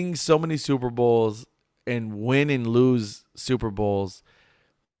 seeing so many Super Bowls and win and lose Super Bowls,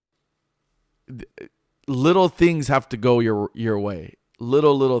 little things have to go your way.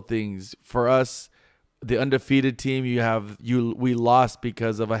 Little things for us, the undefeated team. We lost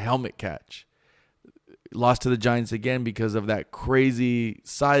because of a helmet catch. Lost to the Giants again because of that crazy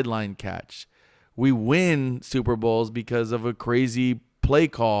sideline catch. We win Super Bowls because of a crazy play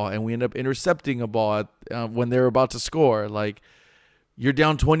call, and we end up intercepting a ball when they're about to score. Like you're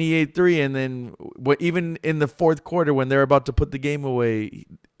down 28-3, and then even in the fourth quarter when they're about to put the game away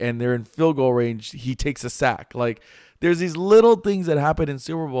and they're in field goal range, he takes a sack. Like there's these little things that happen in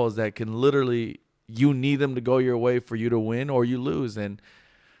Super Bowls that can literally you need them to go your way for you to win or you lose. And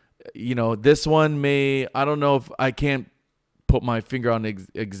this one I don't know if I can't put my finger on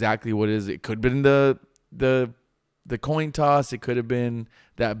exactly what it is. It could have been the coin toss. It could have been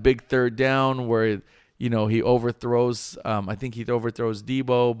that big third down where, he overthrows. I think he overthrows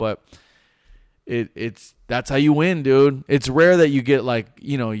Debo, but it's that's how you win, dude. It's rare that you get like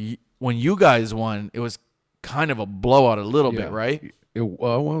when you guys won, it was kind of a blowout a little bit, Yeah. right? It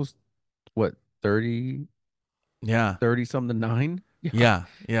was what 30, Yeah, 30 something to 9? Yeah.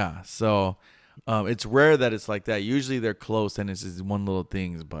 yeah. So it's rare that it's like that. Usually they're close and it's just one little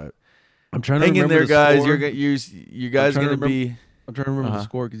things, but I'm trying to hang in remember there, the guys. score. You I'm guys trying to gonna remember be. I'm trying to remember the Uh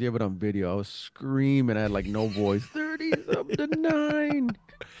score because you have it on video. I was screaming. I had like no voice. 30 something to 9.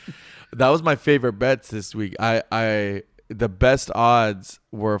 That was my favorite bets this week. The best odds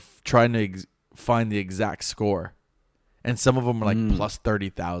were trying to find the exact score, and some of them were like Mm. plus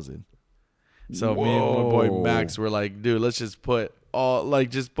 30,000. So me and my boy Whoa. Max were like, dude, let's just put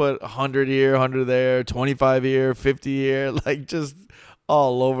just put 100 here, 100 there, 25 here, 50 here, like just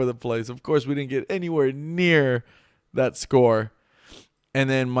all over the place. Of course, we didn't get anywhere near that score. And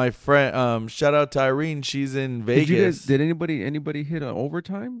then my friend, shout out to Irene, she's in Vegas. Did anybody hit an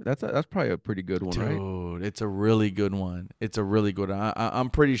overtime? That's probably a pretty good one, right? Dude, it's a really good one. It's a really good one. I'm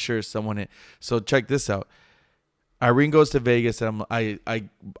pretty sure someone hit. So check this out. Irene goes to Vegas, and I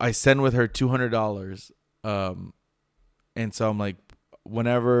send with her $200. And so I'm like, when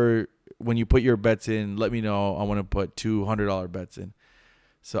you put your bets in, let me know. I want to put $200 bets in.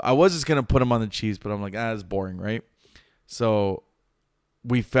 So I was just gonna put them on the Chiefs, but I'm like, it's boring, right? So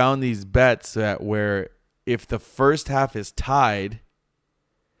we found these bets that where if the first half is tied,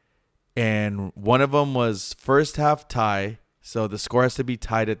 and one of them was first half tie, so the score has to be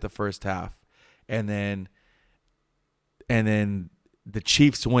tied at the first half, and then the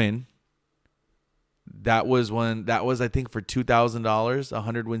Chiefs win. That was I think for $2,000.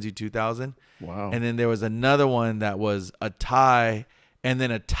 100 wins you 2,000. Wow. And then there was another one that was a tie, and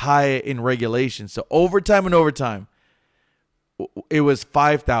then a tie in regulation. So overtime and overtime, it was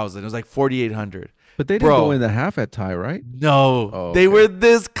 5,000. It was like 4,800. But they didn't go Bro, in the half at tie, right? no, Oh, they okay. were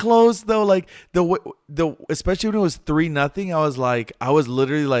this close though. Like the especially when it was 3-0. I was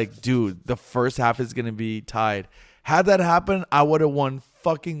literally like, dude, the first half is gonna be tied. Had that happen, I would have won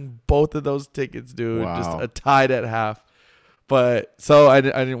fucking both of those tickets, dude. Just a Wow. tied at half. But so I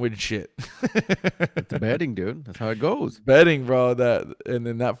didn't win shit. It's betting, dude. That's how it goes. Betting, bro. And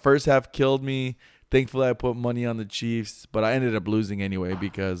then that first half killed me. Thankfully, I put money on the Chiefs, but I ended up losing anyway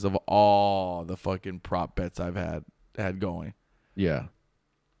because of all the fucking prop bets I've had going. Yeah.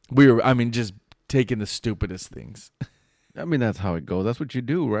 I mean, just taking the stupidest things. I mean, that's how it goes. That's what you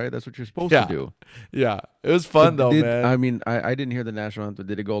do, right? That's what you're supposed to Yeah, do. yeah. It was So fun though, man. I mean, I didn't hear the national anthem.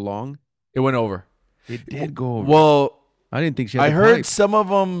 Did it go long? It went over. It did go over. Well, I didn't think she had I the heard pipes. some of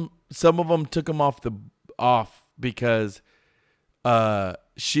them took them off because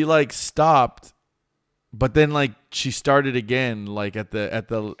she like stopped, but then like she started again like at the At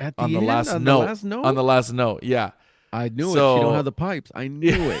on the the end, last on the note last on note, the last note. Yeah. I knew it. She don't have So the pipes. I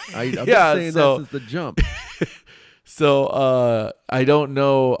knew it. I've been yeah, saying that so since the jump. I don't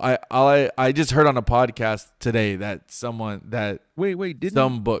know. I just heard on a podcast today that Wait,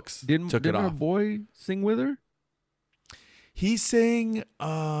 some books took it didn't her off. boy sing with her? He sang Posty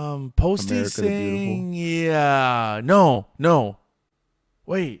America the Beautiful. sang, yeah. No.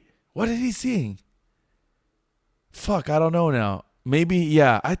 Wait, what did he sing? Fuck, I don't know now. Maybe,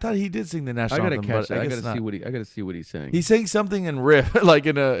 yeah. I thought he did sing the I national gotta anthem, catch but that. I I guess gotta see not. what he sang. He sang something in riff, like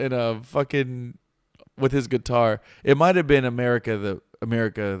in a fucking with his guitar. It might have been America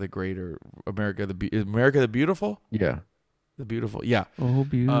the Great or America the Beautiful, Yeah. the Beautiful. Yeah. Oh,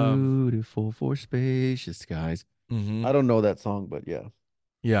 Um. beautiful for spacious skies. Hmm. I don't know that song, but yeah.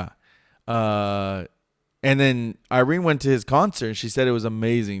 Yeah. Uh. And then Irene went to his concert. And she said it was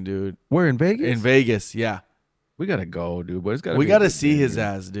amazing, dude. We're in In Vegas. Vegas, yeah. We gotta go, dude. But it's gotta We be a got to good see his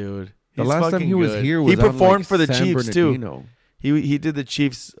venue. ass, dude. The He's last time he fucking was good. here He was on like performed for the San Chiefs too. Bernardino. He did the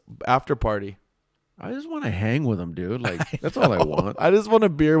Chiefs after party. I just want to hang with him, dude. Like I that's all I know. want. I just want a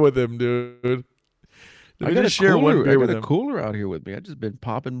beer with him, dude. Let me just share one I beer got with a him. cooler out here with me. I just been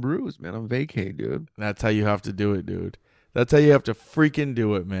popping brews, man. I'm vacay, dude. That's how you have to do it, dude. That's how you have to freaking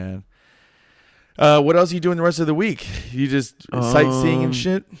do it, man. What else are you doing the rest of the week? You just sightseeing and Um,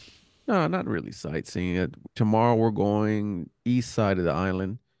 shit? no, not really sightseeing. Tomorrow we're going east side of the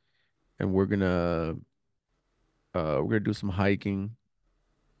island, and we're gonna do some hiking.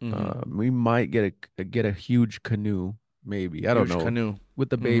 Mm-hmm. We might get a huge canoe, maybe. I don't Huge know. canoe. With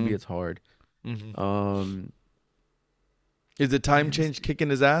the Mm-hmm. baby, it's hard. Mm-hmm. Um, Is the time man, change kicking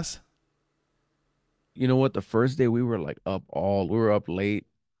his ass? you know what? The first day we were up late,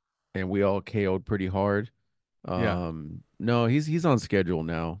 and we all KO'd pretty hard. Yeah. No, he's on schedule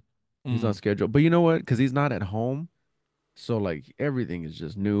now. He's Mm-hmm. on schedule. But you know what? Because he's not at home. So like everything is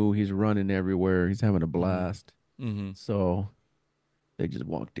just new. He's running everywhere. He's having a Mm-hmm. blast. Mm-hmm. So they just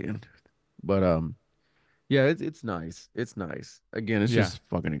walked in. But yeah, it's nice. It's nice. Again, it's Yeah. just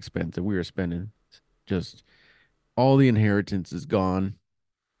fucking expensive. We were spending just all the inheritance is gone,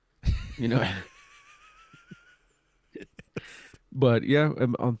 you know. But yeah,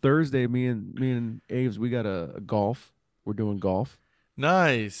 on Thursday, me and Aves, we got a golf. We're doing golf.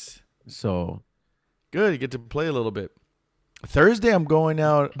 Nice. So, Good. You get to play a little bit. Thursday, I'm going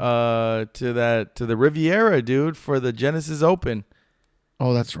out to the Riviera, dude, for the Genesis Open.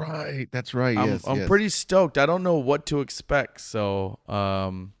 oh, that's right. That's right. I'm Yes, I'm yes. pretty stoked. I don't know what to expect, so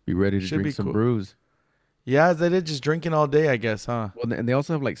Be ready to should drink be some cool. brews. Yeah, they did just drinking all day, I guess, huh? Well, and they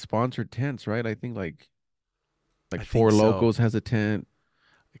also have like sponsored tents, right? I think like I think Four so. Locos has a tent,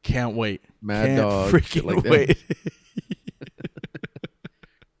 I can't wait. Mad Can't Dog, shit like freaking that. wait.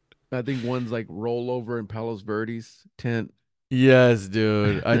 I think one's like Rollover and Palos Verdes tent. Yes,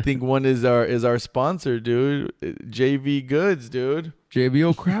 dude. I think one is our sponsor, dude. JV Goods, dude.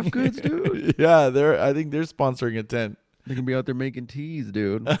 JVO Craft Goods, dude. Yeah, I think they're sponsoring a tent. They can be out there making teas,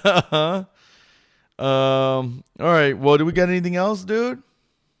 dude. All right. Well, do we got anything else, dude?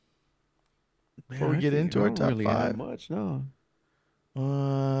 Before Man, we I get think I into our don't top really have five. much. No.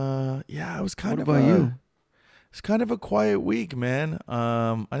 Yeah, it was What kind of about you? a quiet week, man.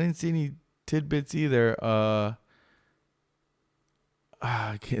 I didn't see any tidbits either.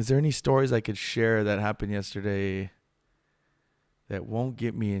 Is there any stories I could share that happened yesterday that won't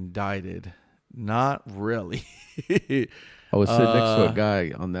get me indicted? Not really. I was sitting next to a uh,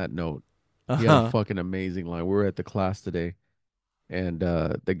 guy on that note. He had a uh-huh. fucking amazing line. We were at the class today, and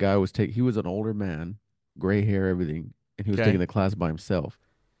the guy was taking. He was an older man, gray hair, everything, and he was taking Okay. the class by himself.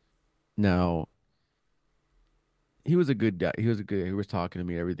 Now, he was a good guy. He was a good. He was talking to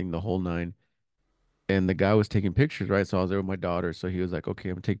me, everything, the whole nine. And the guy was taking pictures, right? So I was there with my daughter. So he was like, "Okay,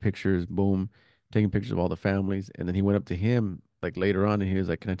 I'm gonna take pictures." Boom, taking pictures of all the families. And then he went up to him like later on, and he was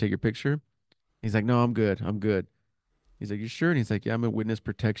like, "Can I take your picture?" He's like, "No, I'm good. I'm good." He's like, "You sure?" And he's like, "Yeah, I'm in witness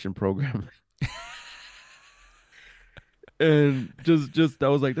protection program." And just I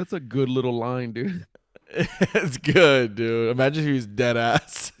was like, "That's a good little line, dude." It's good, dude. Imagine if he was dead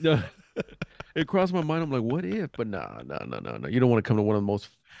ass. No, it crossed my mind. I'm like, "What if?" But nah, nah, nah, nah, nah. You don't want to come to one of the most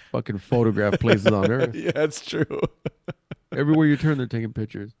fucking photographed places on earth. Yeah, it's true. Everywhere you turn, they're taking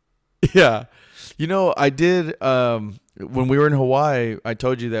pictures. Yeah. I did when we were in Hawaii, I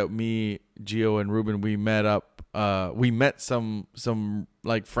told you that me, Gio and Ruben we met up we met some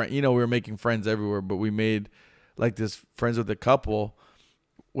like friend, we were making friends everywhere, but we made like this friends with a couple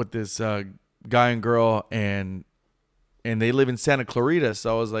with this guy and girl and they live in Santa Clarita.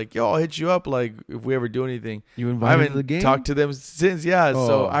 So I was like, "Yo, I'll hit you up like if we ever do anything." You I invited to the haven't talked game? to them since. Yeah,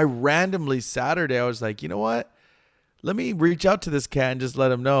 so Oh, I randomly Saturday I was like, "You know what? Let me reach out to this cat and just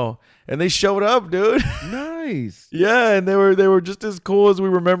let him know." And they showed up, dude. nice. Yeah, and they were just as cool as we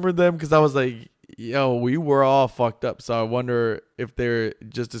remembered them because I was like, yo, we were all fucked up. So I wonder if they're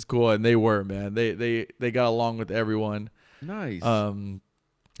just as cool, and they were, man. They got along with everyone. Nice. Um,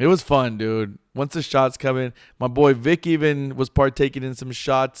 it was fun, dude. Once the shots come in, my boy Vic even was partaking in some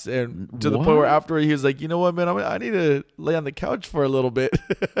shots, and to the point where What? after he was like, you know what, man, I need to lay on the couch for a little bit.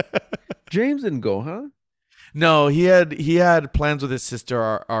 James didn't go, huh? No, he had plans with his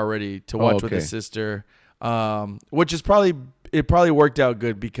sister already to Oh, watch with his okay. sister, which is probably worked out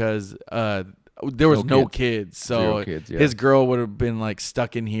good because there was No no kids. kids, Zero so kids, yeah. his girl would have been like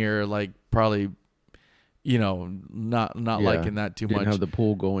stuck in here, like probably not Yeah. liking that too Didn't much. have the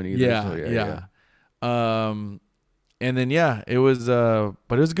pool going either, so Yeah, yeah, yeah. yeah. And then yeah, it was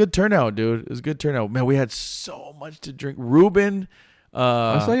but it was a good turnout, dude. It was a good turnout. Man, we had so much to drink. Ruben,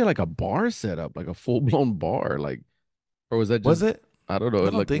 I saw uh, you like a bar set up, like a full-blown bar, like or was that was just it? I don't know, I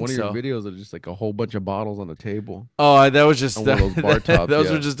don't like think one of your so. videos of just like a whole bunch of bottles on the table Oh, that was just on one of those bar tops, those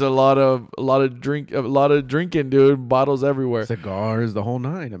were yeah. just a lot of drinking, dude. Bottles everywhere. Cigars, the whole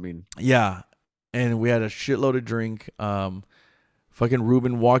nine. I mean, Yeah, and we had a shitload of drink. Fucking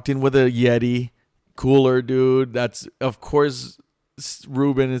Ruben walked in with a Yeti cooler, dude. That's of course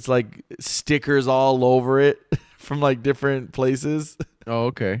Ruben. It's like stickers all over it from like different places. oh,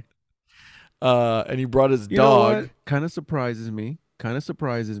 okay. And he brought his You know dog. what? Kind of surprises me. Kind of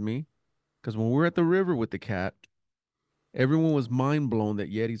surprises me. Because when we were at the river with the cat, everyone was mind blown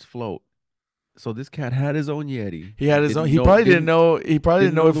that Yetis float. So this cat had his own Yeti. He had his own. Didn't He know probably didn't didn't know. He probably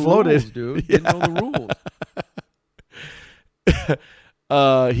didn't didn't know know it the floated. rules, dude. Didn't know Yeah. the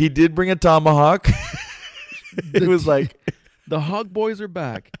rules. He did bring a tomahawk. He The was t- like, the Hog Boys are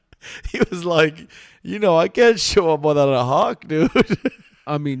back. he was like, I can't show up without a hawk, dude.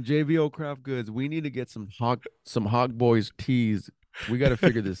 I mean, JVO Craft Goods, we need to get some Hog Boys teas. We got to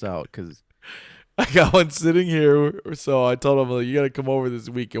figure this out because I got one sitting here, so I told him like, you got to come over this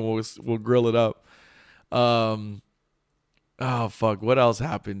week and we'll grill it up. Um, oh fuck, what else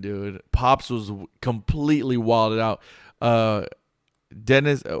happened, dude? Pops was completely wilded out. Uh,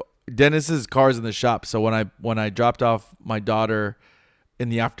 Dennis, Dennis's car's in the shop, so when I dropped off my daughter in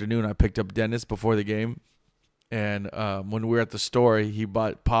the afternoon, I picked up Dennis before the game, and when we were at the store, he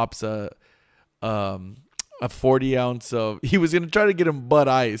bought Pops um, a 40 ounce of. He was gonna try to get him Bud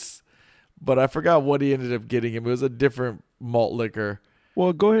Ice, but I forgot what he ended up getting him. It was a different malt liquor.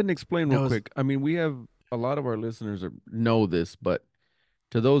 well, go ahead and explain That real was quick. I mean, we have a lot of our listeners know this, but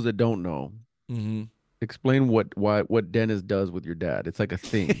to those that don't know, mm-hmm. explain what Dennis does with your dad. It's like a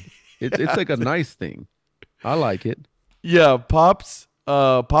thing. It's Yeah, like a nice thing. I like it. yeah. Pops.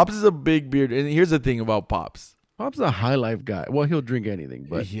 Pops is a big beard, and here's the thing about Pops. Pop's a high life guy. Well, he'll drink anything,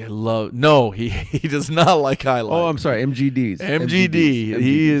 but He love no, he does not like High oh, Life. I'm sorry, MGDs, MGDs, MGD. He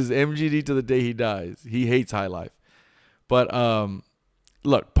MGDs. is MGD to the day he dies. He hates High Life. But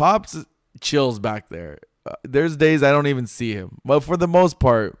look, Pops chills back there. There's days I don't even see him, but for the most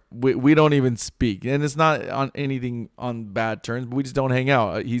part, we don't even speak, and it's not on anything on bad terms. But we just don't hang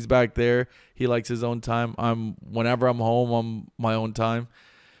out. He's back there. He likes his own time. Whenever I'm home, I'm my own time.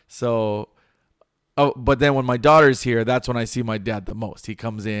 So, oh, but then when my daughter's here, that's when I see my dad the most. He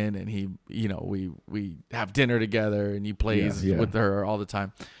comes in and we have dinner together, and he Yeah, plays yeah. with her all the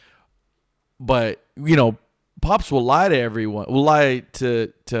time. But Pops will lie to everyone. Will lie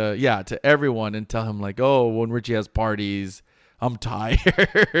to everyone and tell him like, oh, when Richie has parties, I'm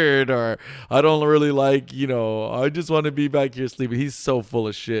tired or I don't really like, I just want to be back here sleeping. He's so full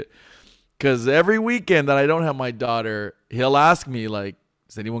of shit. Cause every weekend that I don't have my daughter, he'll ask me like,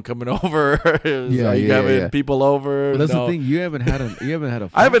 is anyone coming over? Yeah, Are you yeah, having yeah. people over? Well, that's the No. thing. You haven't had a I haven't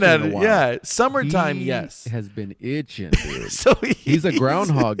function had in a it. while. Yeah. Summertime, He yes. has been itching, dude. So He's a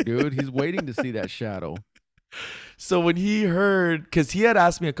groundhog, dude. He's waiting to see that shadow. So when he heard, because he had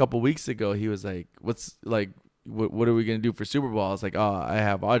asked me a couple weeks ago, he was like, "What's like, what are we gonna do for Super Bowl?" I was like, "Oh, I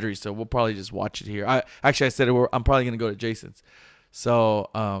have Audrey, so we'll probably just watch it here." I said I'm probably gonna go to Jason's. So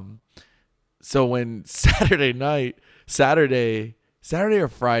so when Saturday night, Saturday or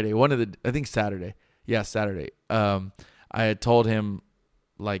Friday, I think Saturday, yeah, Saturday. I had told him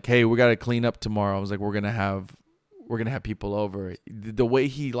like, "Hey, we gotta clean up tomorrow." I was like, "We're gonna have people over." The way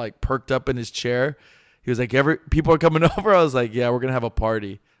he like perked up in his chair. He was like, people are coming over. I was like, yeah, we're gonna have a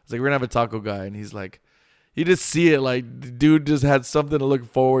party. I was like, we're gonna have a taco guy, and he's like, you just see it like the dude just had something to look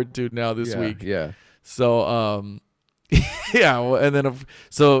forward to now this Yeah, week. yeah. So yeah, well, and then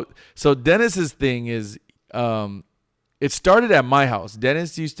so Dennis's thing is it started at my house.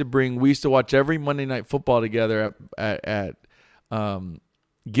 Dennis we used to watch every Monday Night Football together at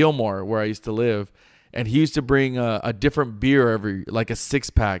Gilmore where I used to live. And he used to bring a different beer like a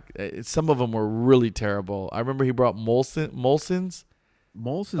 6-pack. Some of them were really terrible. I remember he brought Molson's,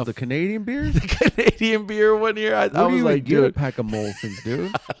 Molson's the Canadian beer? the Canadian beer one year. I Where do was you like, even get a dude, pack of Molson's,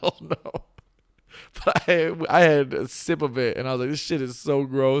 dude? I don't know. But I had a sip of it, and I was like, this shit is so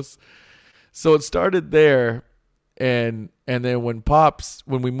gross. So it started there, and then when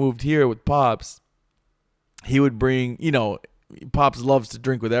we moved here with Pops, he would bring, Pops loves to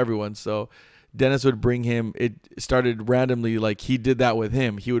drink with everyone, so Dennis would bring him. It started randomly, like he did that with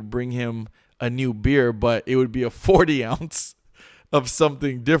him. He would bring him a new beer, but it would be a 40 ounce of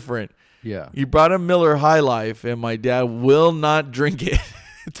something different. Yeah. He brought him Miller High Life, and my dad will not drink it.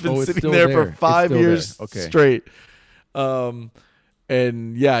 It's been Oh, it's sitting still there there. for It's 5 still years there. Okay. straight.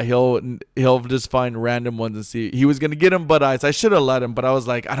 And yeah, he'll just find random ones and see. He was gonna get him Bud Ice. I should have let him, but I was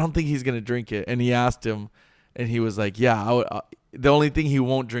like, I don't think he's gonna drink it. And he asked him, and he was like, yeah, the only thing he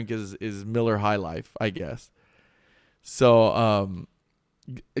won't drink is Miller High Life, I guess. So,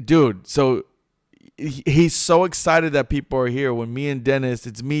 dude, so he's so excited that people are here. When me and Dennis,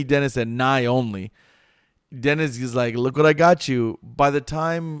 it's me, Dennis, and Nye only. Dennis is like, look what I got you. By the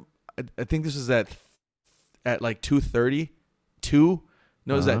time, I think this was at like 2:30, 2?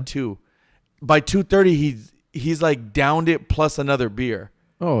 No, it was at 2. By 2:30, he's like downed it plus another beer.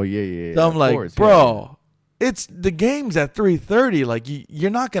 Oh, yeah, yeah, yeah. So I'm of like, course, bro, it's the game's at 3:30. Like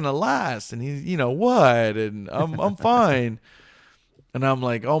you're not gonna last. And he's, what? And I'm fine. And I'm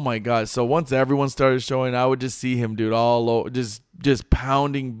like, oh my god. So once everyone started showing, I would just see him, dude, all over, just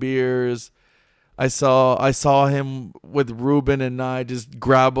pounding beers. I saw him with Ruben and I just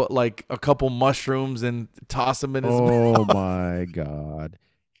grab like a couple mushrooms and toss them in his mouth. Oh my god.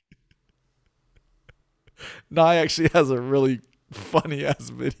 Nye actually has a really funny ass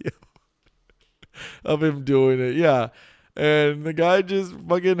video of him doing it. Yeah. And the guy just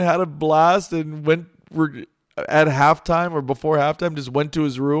fucking had a blast and at halftime or before halftime, just went to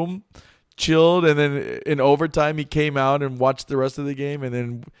his room, chilled, and then in overtime he came out and watched the rest of the game, and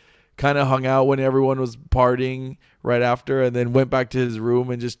then kind of hung out when everyone was partying right after, and then went back to his room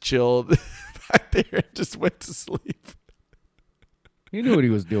and just chilled back there and just went to sleep. He knew what he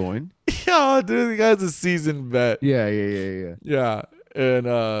was doing. Yeah, dude, the guy's a seasoned vet. Yeah. Yeah. And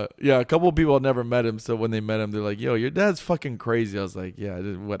yeah, a couple of people had never met him, so when they met him, they're like, "Yo, your dad's fucking crazy." I was like, "Yeah,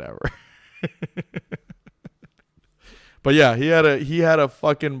 whatever." But yeah, he had a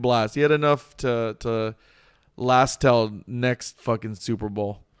fucking blast. He had enough to last till next fucking Super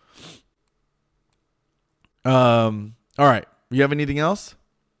Bowl. All right. You have anything else?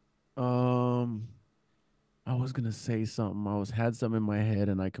 Um, I was gonna say something. Had something in my head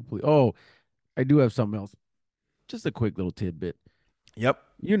and I completely. Oh, I do have something else. Just a quick little tidbit. Yep.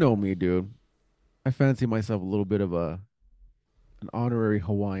 You know me, dude. I fancy myself a little bit of an honorary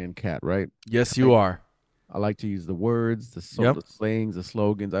Hawaiian cat, right? Yes, I, you are. I like to use the words, Yep. the slangs, the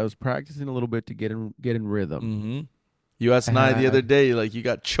slogans. I was practicing a little bit to get in rhythm. Mm-hmm. You asked I Nye the other had day, like you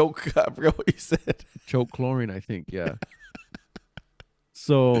got choke. I forgot what you said. choke chlorine, I think. Yeah.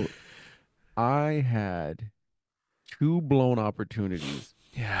 So I had two blown opportunities,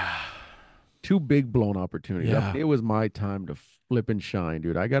 Yeah. two big blown opportunities. I mean, Yeah. it was my time to flip and shine,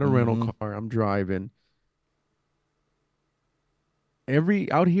 dude. I got a rental Mm-hmm. car. I'm driving.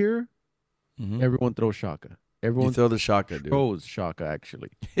 Out here, Mm-hmm. everyone throws shaka. You Everyone throw the shotgun, dude. throws shaka, actually.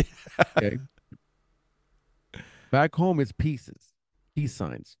 Okay. Back home, it's pieces, peace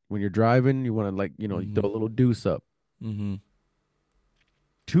signs. When you're driving, you want to you Mm-hmm. throw a little deuce up. Mm-hmm.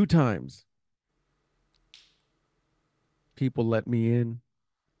 Two times, people let me in,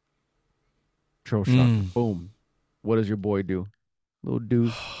 throw shaka. Mm. Boom. What does your boy do? Little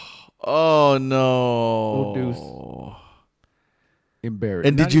deuce, Oh little deuce. no. Embarrassed.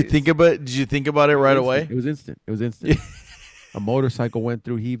 And Not even, did you think about it it was right instant. away? It was instant. It was Yeah. instant. A motorcycle went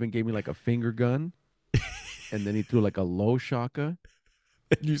through. He even gave me like a finger gun, and then he threw like a low shaka.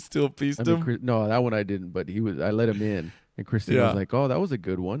 And you still I pieced mean, him? No, that one I didn't, but I let him in, and Christina was Yeah. like, "Oh, that was a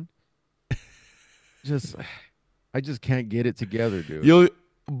good one." Just, I just can't get it together, dude. You'll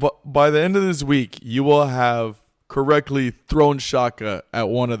but by the end of this week, you will have correctly thrown shaka at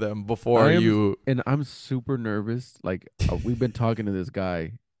one of them before I am, you. and I'm super nervous. Like we've been talking to this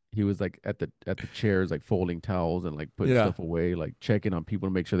guy. He was like at the chairs, like folding towels and like putting Yeah. stuff away, like checking on people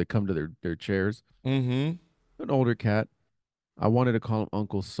to make sure they come to their chairs. Mm-hmm. An older cat. I wanted to call him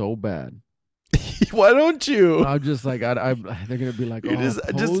uncle so bad. Why don't you? I'm just like they're gonna be like, You oh, just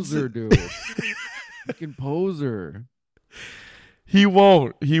poser, dude, fucking poser. he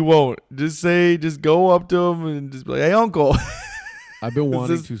won't. He won't. Just go up to him and just be like, "Hey, uncle." I've been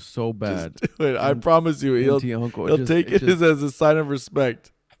wanting Just- to so bad. Just do it. I And promise you, Auntie uncle, he'll take it as a sign of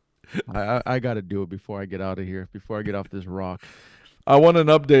respect. I got to do it before I get out of here, before I get off this rock. I want an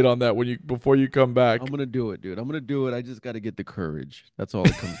update on that before you come back. I'm gonna do it, dude. I'm gonna do it. I just got to get the courage. That's all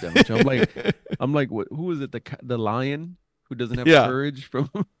it comes down to. I'm like, what? Who is it? The lion who doesn't have Yeah. courage from?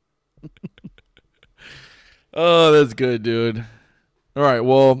 Oh, that's good, dude. All right.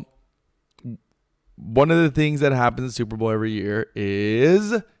 Well, one of the things that happens at Super Bowl every year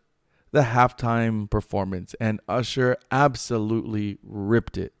is the halftime performance, and Usher absolutely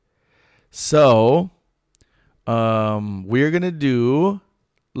ripped it. So, we're gonna do.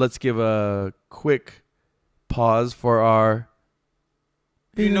 Let's give a quick pause for our.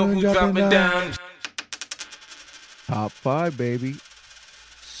 You know who's dropping down? Top 5, baby.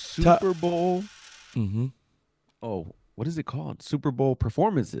 Super Bowl. Mm-hmm. Oh, what is it called? Super Bowl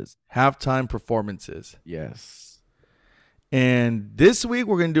performances. Halftime performances. Yes. And this week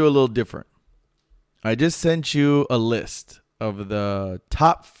we're going to do a little different. I just sent you a list of the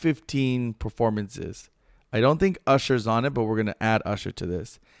top 15 performances. I don't think Usher's on it, but we're going to add Usher to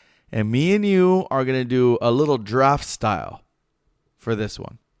this. And me and you are going to do a little draft style for this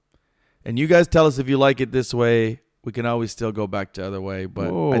one. And you guys tell us if you like it this way. We can always still go back to other way, but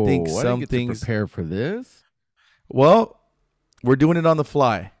I think Whoa, I some didn't get to things. prepare for this. Well, we're doing it on the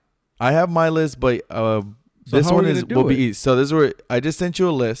fly. I have my list, but this how are one we is gonna do will be it? easy. So this is where I just sent you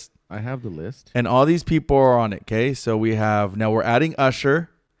a list, I have the list. and all these people are on it. Okay, so we have now we're adding Usher.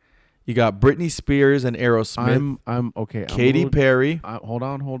 You got Britney Spears and Aerosmith, I'm okay. Katy Perry. Hold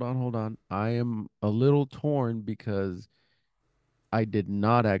on. I am a little torn because I did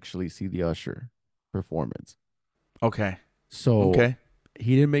not actually see the Usher performance. Okay, So okay,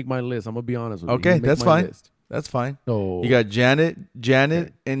 he didn't make my list. I'm gonna be honest with you. He okay. didn't make That's my fine. list. That's fine. So You got Janet, Okay.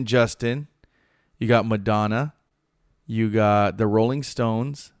 and Justin. You got Madonna. You got the Rolling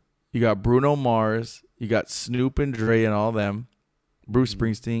Stones. You got Bruno Mars. You got Snoop and Dre and all them. Bruce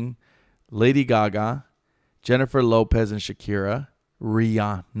Springsteen, Lady Gaga, Jennifer Lopez and Shakira,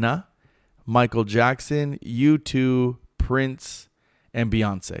 Rihanna, Michael Jackson, U2, Prince, and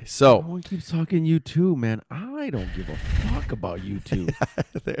Beyonce. So Everyone keeps talking U2, man. I don't give a fuck about U2.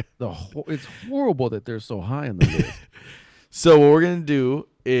 It's horrible that they're so high on the list. So what we're gonna do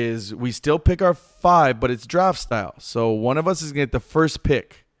is we still pick our 5, but it's draft style. So one of us is gonna get the first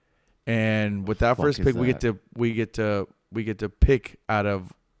pick, and with that first pick, we get to pick out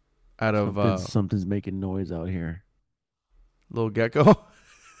of Something's making noise out here. Little gecko.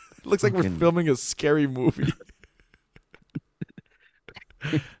 Looks like we're filming a scary movie.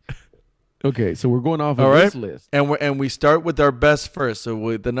 Okay, so we're going off of this list, and we start with our best first. So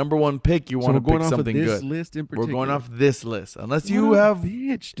with the number 1 pick, you want to pick something good. List in particular. We're going off this list, unless What you have.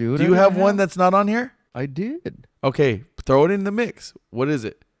 Bitch, dude. Do you have one that's not on here? I did. Okay, throw it in the mix. What is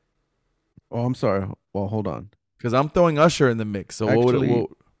it? Oh, I'm sorry. Well, hold on. Because I'm throwing Usher in the mix. So Actually, what would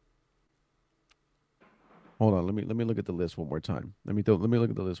it? Hold on. Let me look at the list one more time. Let me look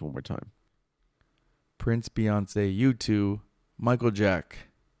at the list one more time. Prince, Beyonce, U2, Michael Jack,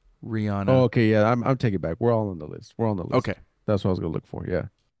 Rihanna. Oh, okay. Yeah, I'm taking it back. We're all on the list. We're on the list. Okay, that's what I was gonna look for. Yeah.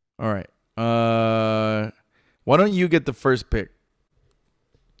 all right. Why don't you get the first pick?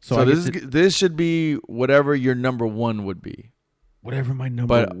 So this should be whatever your number 1 would be. Whatever my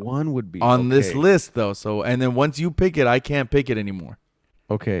number 1 would be on this list, though. So and then once you pick it, I can't pick it anymore.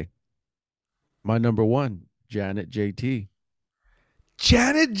 Okay. My number 1, Janet JT.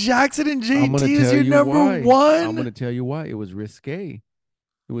 Janet Jackson and JT is your number 1? I'm going to tell you why. It was risque.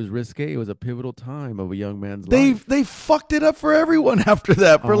 It was risque. It was a pivotal time of a young man's life. They fucked it up for everyone after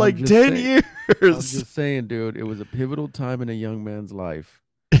that for like 10 years. I'm just saying, dude, it was a pivotal time in a young man's life.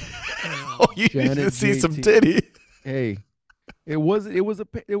 Oh, you need to see some titty. Hey, it was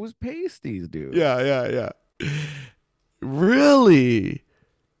pasties, dude. Yeah. Really?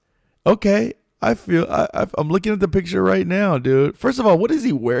 Okay. I'm looking at the picture right now, dude. First of all, what is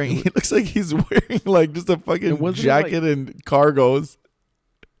he wearing? He looks like he's wearing like just a fucking jacket and cargos.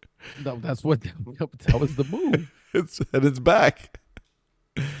 No, that was the move. It's back.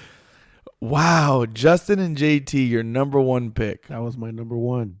 Wow, Justin and JT, your number 1 pick. That was my number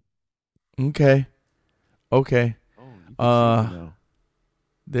 1. Okay. Oh,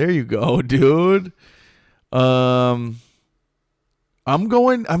 there you go, dude. I'm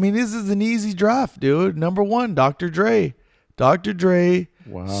going. I mean, this is an easy draft, dude. Number 1, Dr. Dre.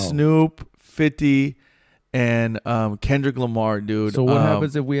 Wow. Snoop, 50, and Kendrick Lamar, dude. So what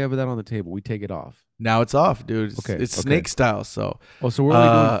happens if we have that on the table? We take it off. Now it's off, dude. It's snake style. So. Oh, so we're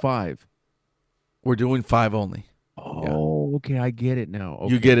only doing 5. We're doing 5 only. Oh, yeah. Okay. I get it now.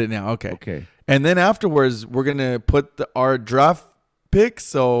 Okay. You get it now. Okay. Okay. And then afterwards, we're gonna put our draft picks.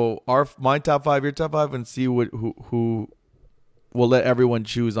 So my top 5, your top 5, and see who. We'll let everyone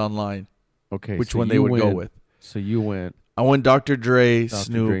choose online. Okay. Which one they would go with. So you went. I went Dr. Dre, Dr.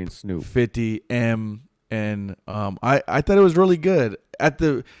 Snoop, Dre and Snoop, 50, M, and I thought it was really good.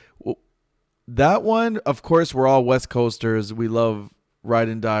 That one, of course, we're all West Coasters. We love Ride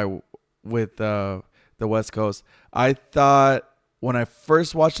and Die with the West Coast. I thought when I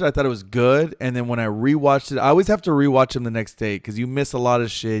first watched it, I thought it was good, and then when I rewatched it, I always have to rewatch them the next day because you miss a lot of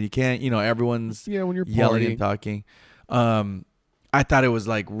shit. You can't, everyone's when you're yelling partying and talking. I thought it was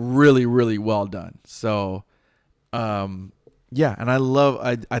like really, really well done. So, yeah, and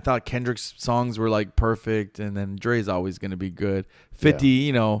I thought Kendrick's songs were like perfect, and then Dre's always going to be good.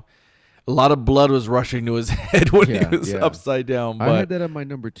 50, a lot of blood was rushing to his head when he was upside down. But I had that at my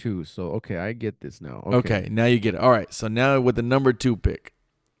number 2, so okay, I get this now. Okay, now you get it. All right, so now with the number 2 pick,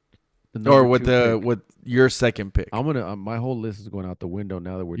 with your second pick, I'm gonna my whole list is going out the window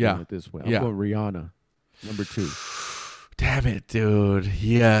now that we're doing it this way. I'm going Rihanna, number 2. Damn it, dude.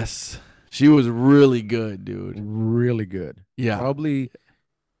 Yes. She was really good, dude. Really good. Yeah. Probably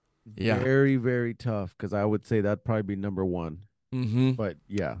very, very tough because I would say that'd probably be number 1. Mm-hmm. But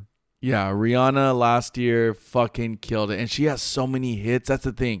yeah. Yeah, Rihanna last year fucking killed it. And she has so many hits. That's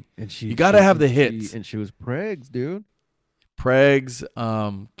the thing. And you got to have the hits. And she was pregs, dude. Pregs.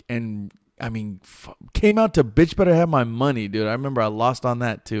 And I mean, came out to Bitch Better Have My Money, dude. I remember I lost on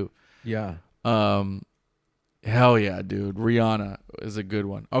that too. Yeah. Hell yeah, dude. Rihanna is a good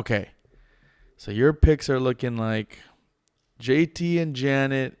one. Okay. So your picks are looking like JT and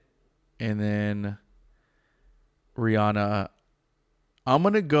Janet and then Rihanna. I'm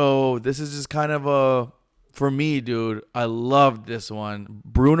going to go. This is just kind of for me, dude. I loved this one.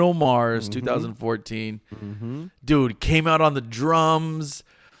 Bruno Mars, 2014. Mm-hmm. Dude, came out on the drums.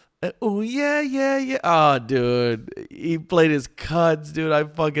 Oh yeah, yeah, yeah. Oh, dude, he played his cuts, dude. I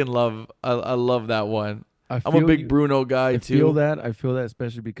fucking love. I love that one. I I'm a feel big you. Bruno guy I feel too. that. I feel that,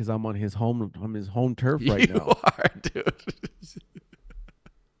 especially because I'm on his home turf right You now. are, dude.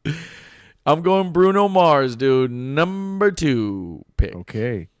 I'm going Bruno Mars, dude. Number 2 pick.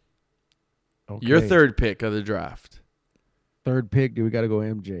 Okay. Your Okay. third pick of the draft. Third pick, dude. We got to go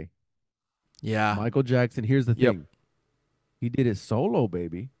MJ. Yeah. Michael Jackson. Here's the Yep. thing. He did it solo,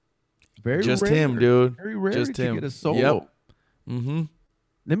 baby. Very Just him, rare. dude. Very rare Just to get him. a Yep. solo. Mm-hmm.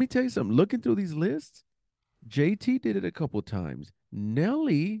 Let me tell you something. Looking through these lists, JT did it a couple times.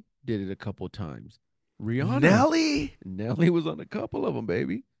 Nelly did it a couple times. Rihanna, Nelly, Nelly was on a couple of them,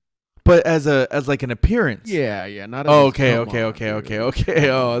 baby. but as like an appearance. Yeah, yeah. Not as Oh, his, okay, come okay, on, okay, okay, dude. okay. Come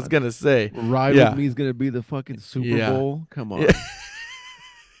Oh, I was on. gonna say, Ride with yeah, Me is gonna be the fucking Super yeah, Bowl. Come yeah. on.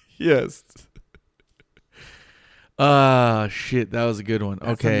 Yes. Ah, shit, that was a good one.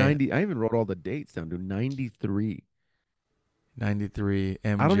 That's a Okay, 90. I even wrote all the dates down, dude. 93. 93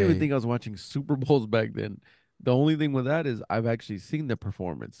 I don't even MJ. think I was watching Super Bowls back then. The only thing with that is I've actually seen the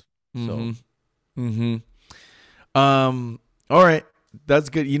performance. So Mm-hmm. Mm-hmm. All right, that's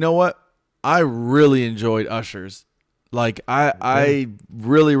good. You know what? I really enjoyed Usher's. Like okay. I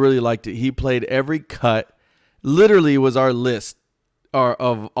really really liked it. He played every cut. Literally was our list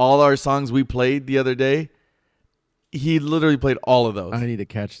of all our songs we played the other day. He literally played all of I those. need to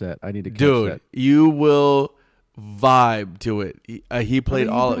catch that. I need to catch Dude, that. you will vibe to it. He I played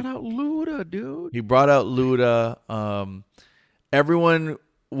mean, he all. brought out Luda, dude. He brought out Luda. Everyone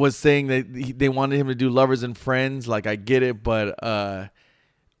was saying that they wanted him to do Lovers and Friends. Like I get it, but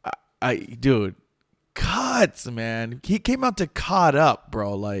dude, cuts, man. He came out to Caught Up,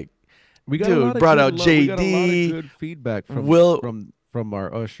 bro. Like, We got a dude, lot of brought good out love. We got a lot of JD. good feedback from Will, from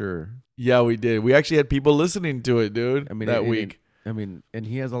our Usher. yeah, we did. We actually had people listening to it, dude, I mean, that week. and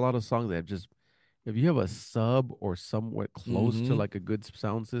he has a lot of songs that just if you have a sub or somewhat close to Hmm. like a good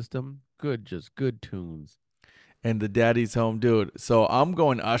sound system, just good tunes. And the Daddy's Home, dude. So I'm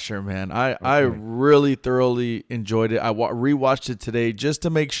going Usher, man. I Okay. really thoroughly enjoyed it. I rewatched it today just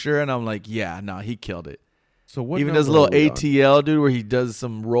to make sure, and I'm like, yeah, no, he killed it. So what Even does a number are little we on? ATL, dude, where he does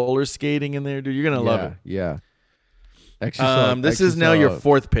some roller skating in there, dude. You're gonna love it. Yeah, yeah. Actually saw This is now your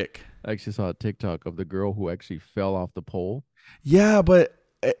fourth pick. I actually saw a TikTok of the girl who actually fell off the pole. Yeah, but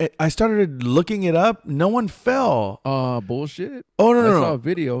I started looking it up. No one fell. Bullshit. Oh no, I no, saw a no.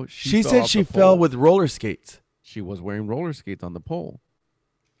 video. She Fell said off she the fell pole. with roller skates. She was wearing roller skates on the pole.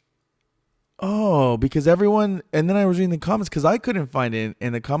 Oh, because everyone, and then I was reading the comments because I couldn't find it,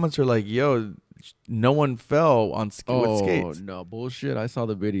 and the comments are like, "Yo, no one fell on with Oh skates." no, bullshit! I saw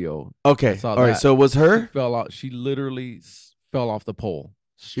the video. I Okay, saw all right. that. So it was She her. fell out. She literally fell off the pole.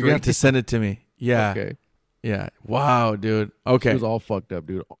 You're gonna have Straight to down. send it to me. Yeah, Okay. yeah. Wow, dude. She was Okay. all fucked up,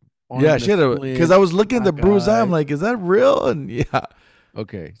 dude. Arm Yeah, in a she had a because splint, I was looking at the black bruised eye. I'm eye. like, is that real? And yeah,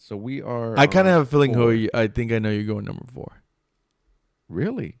 Okay, so we are I kind of on have a feeling who 4. I think I know you're going number 4.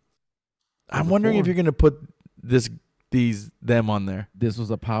 Really? I'm Number wondering if 4. you're gonna put them on there. This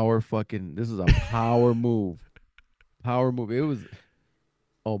was a this is a power move. Power move. It was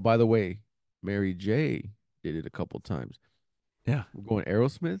Oh, by the way, Mary J did it a couple times. Yeah, We're going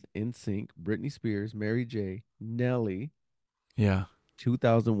Aerosmith, NSYNC, Britney Spears, Mary J, Nelly, yeah.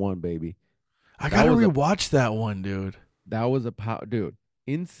 2001, baby. I That gotta was a rewatch that one, dude. power, dude.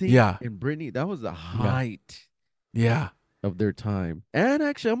 NSYNC Yeah, and Britney, that was the yeah, height yeah. of their time. And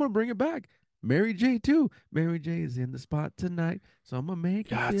actually, I'm gonna bring it back. Mary J too. Mary J is in the spot tonight, so I'm gonna make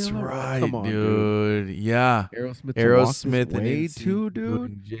you That's feel alright. right, Come on, dude. dude. Yeah. Aerosmith to walk this Aerosmith and way NSYNC too, dude.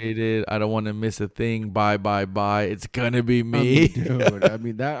 doing Jaded. I don't want to miss a thing. Bye, bye, bye. It's gonna be I mean, me. dude. I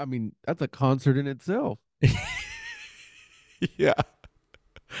mean that's a concert in itself. Yeah.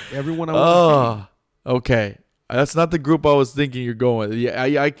 Everyone I want to see. Oh, okay. That's not the group I was thinking you're going with. Yeah,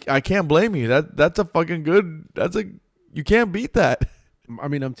 I can't blame you. That's a fucking good. You can't beat that. I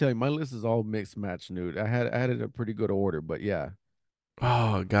mean, I'm telling you, my list is all mixed match, dude. I had it in a pretty good order, but yeah,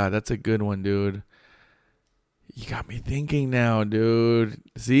 Oh god, that's a good one, dude. You got me thinking now, dude.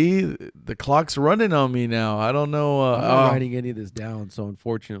 See, the clock's running on me now. I don't know. I'm not writing any of this down, so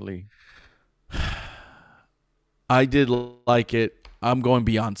unfortunately, I did like it. I'm going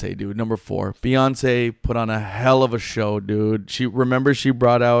Beyonce, dude. Number 4. Beyonce put on a hell of a show, dude. She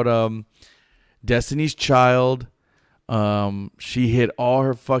brought out Destiny's Child. She hit all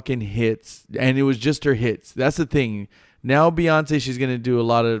her fucking hits, and it was just her hits. That's the thing. Now Beyonce, she's gonna do a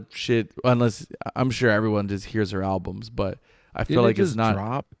lot of shit. Unless I'm sure everyone just hears her albums, but I feel didn't it like it's just not.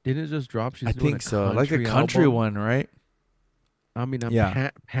 drop? Didn't it just drop? She's I doing think a so, like a country country album. one, right? I mean,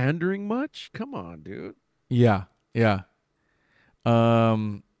 I'm pandering much. Come on, dude. Yeah, yeah.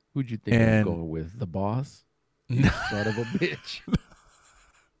 Um, Who'd you think I was And going with? The boss? You son of a bitch.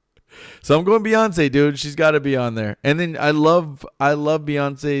 so I'm going Beyonce, dude. She's got to be on there. And then I love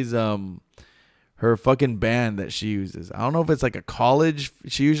Beyonce's her fucking band that she uses. I don't know if it's like a college.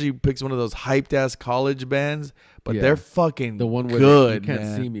 She usually picks one of those hyped ass college bands, but Yeah. they're The fucking one where you good, can't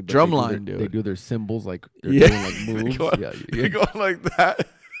man. see me, but Drumline, they dude. do their symbols like they're Yeah. doing like They're moves. going, Yeah, they're yeah. going like that.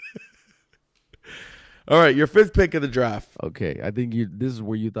 All right, your fifth pick of the draft. Okay, I think you. This is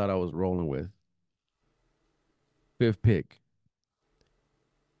where you thought I was rolling with. Fifth pick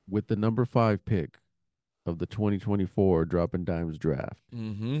with the number 5 pick of the 2024 Dropping Dimes draft.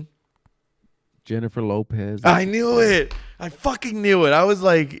 Mm-hmm. Jennifer Lopez. I knew it. I fucking knew it. I was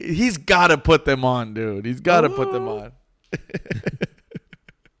like, he's got to put them on, dude. He's got to put them on.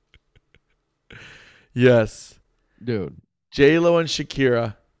 Yes. Dude, J-Lo and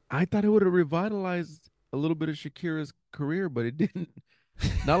Shakira. I thought it would have revitalized a little bit of Shakira's career, but it didn't.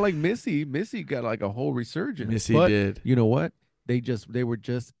 Not like Missy. Missy got like a whole resurgence. Missy but did. You know what? They were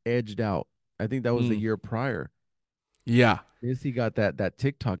just edged out. I think that was the year prior. Yeah. Missy got that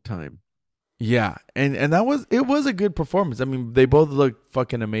TikTok time. Yeah. And it was a good performance. I mean, they both look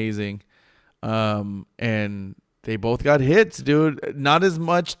fucking amazing. And they both got hits, dude. Not as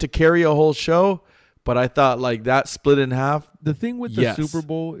much to carry a whole show, but I thought like that split in half. The thing with the Yes. Super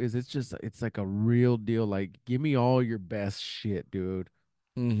Bowl is it's like a real deal. Like, give me all your best shit, dude.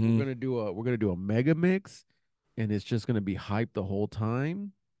 Mm-hmm. We're gonna do a mega mix, and it's just gonna be hype the whole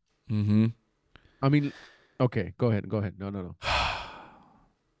time. Mm-hmm. I mean, okay, go ahead. No.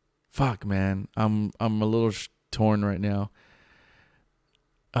 Fuck, man. I'm a little torn right now.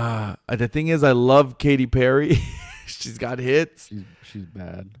 The thing is, I love Katy Perry. She's got hits. She's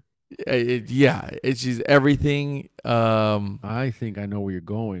bad. She's everything. I think I know where you're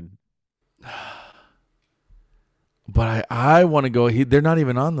going. But I want to go. They're not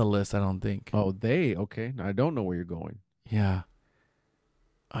even on the list, I don't think. Oh, okay. I don't know where you're going. Yeah.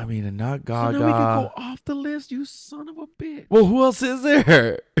 I mean, and not Gaga. So now we can go off the list, you son of a bitch. Well, who else is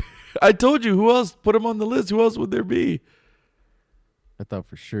there? I told you. Who else put him on the list? Who else would there be? I thought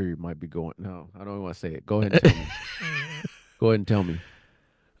for sure you might be going. No, I don't want to say it. Go ahead and tell me. Go ahead and tell me.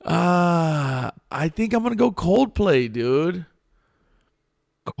 I think I'm gonna go Coldplay, dude.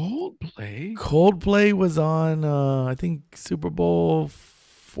 Coldplay? Coldplay was on I think Super Bowl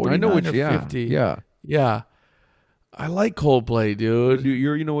 49 or 50. Yeah. I like Coldplay, dude.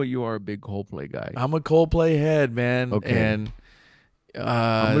 You know what? You are a big Coldplay guy. I'm a Coldplay head, man. Okay. And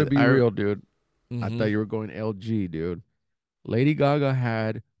I'm gonna be real, dude. Mm-hmm. I thought you were going LG, dude. Lady Gaga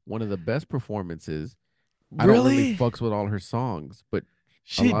had one of the best performances. I don't really fucks with all her songs, but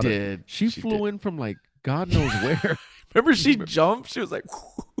she did. She flew in from like God knows where. Remember she jumped? She was like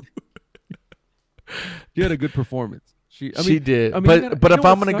she had a good performance. She did. I mean, but if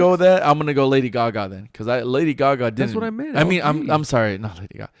I'm gonna go that, I'm gonna go Lady Gaga then, because Lady Gaga didn't. That's what I meant. I mean, I'm sorry, not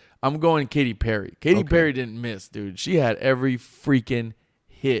Lady Gaga. I'm going Katy Perry. Katy Perry didn't miss, dude. She had every freaking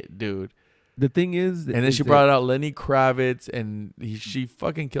hit, dude. The thing is, and then she brought out Lenny Kravitz, and she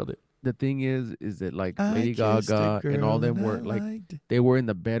fucking killed it. The thing is that like Lady Gaga and all them were like they were in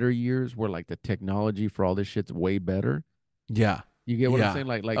the better years where like the technology for all this shit's way better. Yeah, you get what I'm saying?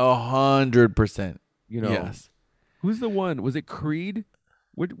 Like 100%. You know, yes. Who's the one? Was it Creed?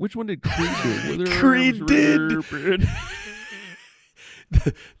 Which one did Creed do? Creed did.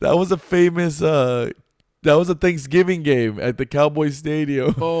 That was a famous. That was a Thanksgiving game at the Cowboy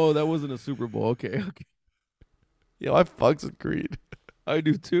Stadium. Oh, that wasn't a Super Bowl. Okay. Yo, I fucks with Creed. I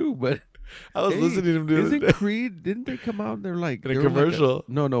do too, but I was listening to him do isn't Creed? Didn't they come out? And they're like in a commercial. Like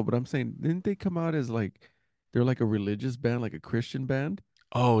no, but I'm saying, didn't they come out as like they're like a religious band, like a Christian band?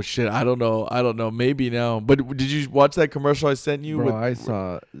 Oh shit, I don't know. Maybe now. But did you watch that commercial I sent you? Bro, I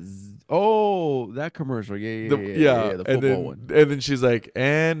saw. Oh, that commercial. Yeah, the football one. And then she's like,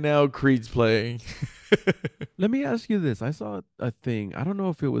 and now Creed's playing. Let me ask you this. I saw a thing. I don't know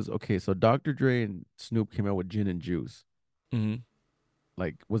if it was okay. So Dr. Dre and Snoop came out with gin and juice. Mm-hmm.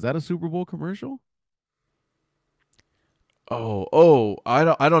 Like, was that a Super Bowl commercial? Oh, I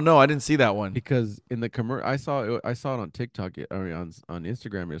don't know. I didn't see that one. Because in the commercial, I saw it on TikTok or on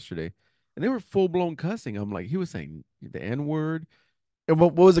Instagram yesterday, and they were full blown cussing. I'm like, he was saying the N word. And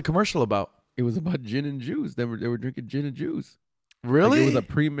what was the commercial about? It was about gin and juice. They were drinking gin and juice. Really? Like it was a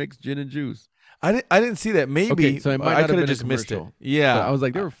pre-mixed gin and juice. I didn't see that. Maybe okay, so it might I not could have have just missed it. Yeah, but I was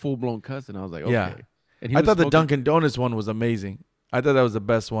like, they were full blown cussing. I was like, okay. Yeah. And I thought the Dunkin' Donuts one was amazing. I thought that was the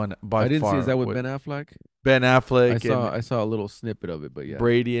best one by far. I didn't see. Is that with Ben Affleck? Ben Affleck. I saw a little snippet of it, but yeah,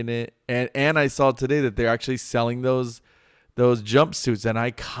 Brady in it, and I saw today that they're actually selling those jumpsuits, and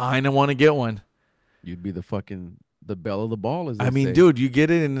I kind of want to get one. You'd be the fucking the belle of the ball, as they I mean, say. dude, you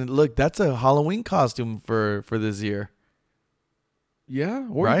get it, and look, that's a Halloween costume for this year. Yeah,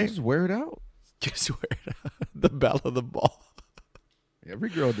 or you Right? can just wear it out. Just wear it out. The belle of the ball. Every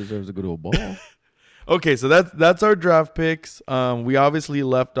girl deserves to go to a ball. Okay, so that's our draft picks. We obviously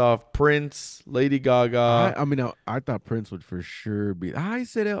left off Prince, Lady Gaga. I mean, I thought Prince would for sure be. I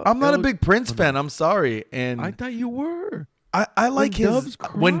said, I'm not a big Prince oh, no. fan. I'm sorry, and I thought you were. I like When his Doves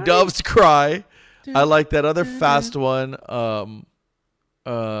When Cry? Doves Cry. I like that other fast one.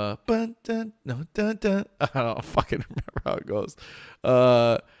 Bun, dun, no, dun, dun. I don't fucking remember how it goes.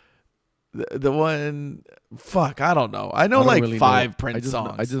 The one, fuck, I don't know. I know don't like really 5 know. Prince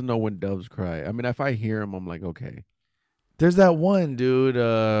songs. I just know When Doves Cry. I mean, if I hear him, I'm like, okay. There's that one, dude.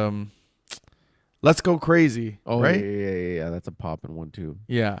 Let's Go Crazy. Oh, right? yeah. That's a poppin' one too.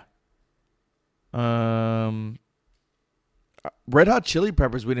 Yeah. Red Hot Chili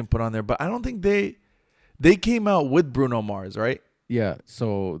Peppers we didn't put on there, but I don't think they came out with Bruno Mars, right? Yeah,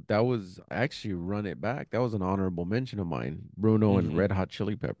 so that was actually Run It Back. That was an honorable mention of mine. Bruno and Red Hot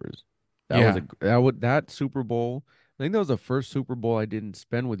Chili Peppers. That Super Bowl. I think that was the first Super Bowl I didn't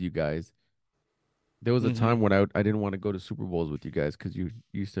spend with you guys. There was a time when I didn't want to go to Super Bowls with you guys because you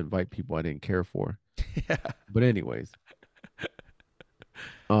used to invite people I didn't care for. Yeah. But anyways,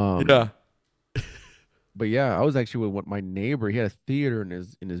 Yeah. But yeah, I was actually with my neighbor. He had a theater in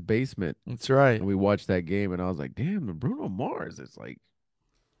his basement, That's right. and we watched that game. And I was like, "Damn, Bruno Mars!" It's like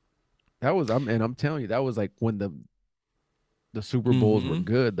that was. I'm telling you, that was like when the Super Bowls were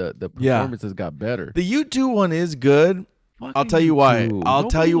good. The performances got better. The U2 one is good. Fucking I'll tell you why. U2. I'll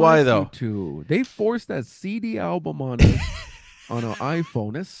tell Nobody you why likes though. U2. They forced that CD album on us on an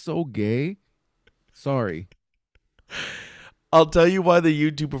iPhone. That's so gay. Sorry. I'll tell you why the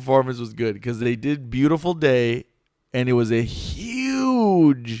U2 performance was good, because they did Beautiful Day, and it was a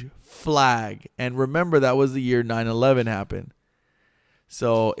huge flag. And remember, that was the year 9/11 happened.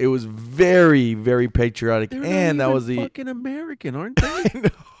 So it was very, very patriotic. They're and not that even was the fucking American, aren't they? No,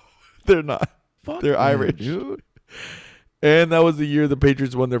 they're not. Fuck They're them, Irish. dude. And that was the year the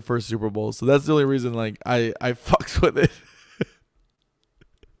Patriots won their first Super Bowl. So that's the only reason like I fucks with it.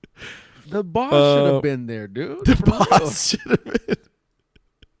 The boss should have been there, dude. The For real. boss should have been.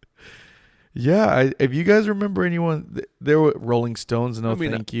 Yeah, if you guys remember anyone, there were Rolling Stones. No,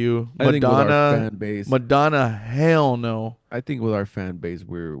 thank you. I think with our Madonna. fan base, Madonna. Hell no. I think with our fan base,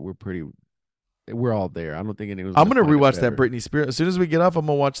 we're all there. I don't think anyone's. I'm gonna find it rewatch that better. Britney Spears. As soon as we get off, I'm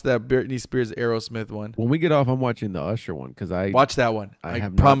gonna watch that Britney Spears Aerosmith one. When we get off, I'm watching the Usher one because I Watch that one. I I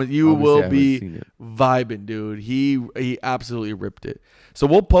have promise not, you obviously I will haven't be seen it. vibing, dude. He absolutely ripped it. So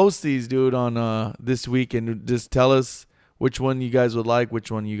we'll post these, dude, on this week, and just tell us which one you guys would like,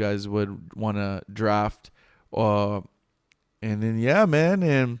 which one you guys would want to draft, and then yeah, man,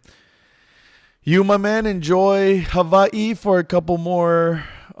 and you, my man, enjoy Hawaii for a couple more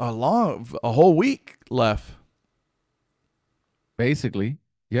a whole week left. Basically,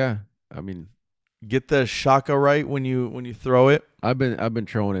 yeah. I mean, Get the shaka right when you throw it. I've been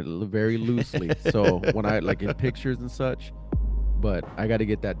throwing it very loosely. So when I like in pictures and such, but I got to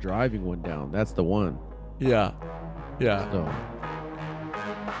get that driving one down. That's the one. Yeah. So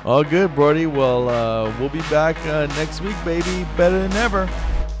All good, Brody. Well, we'll be back next week, baby. Better than ever.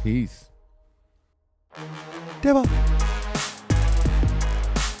 peace. Devil.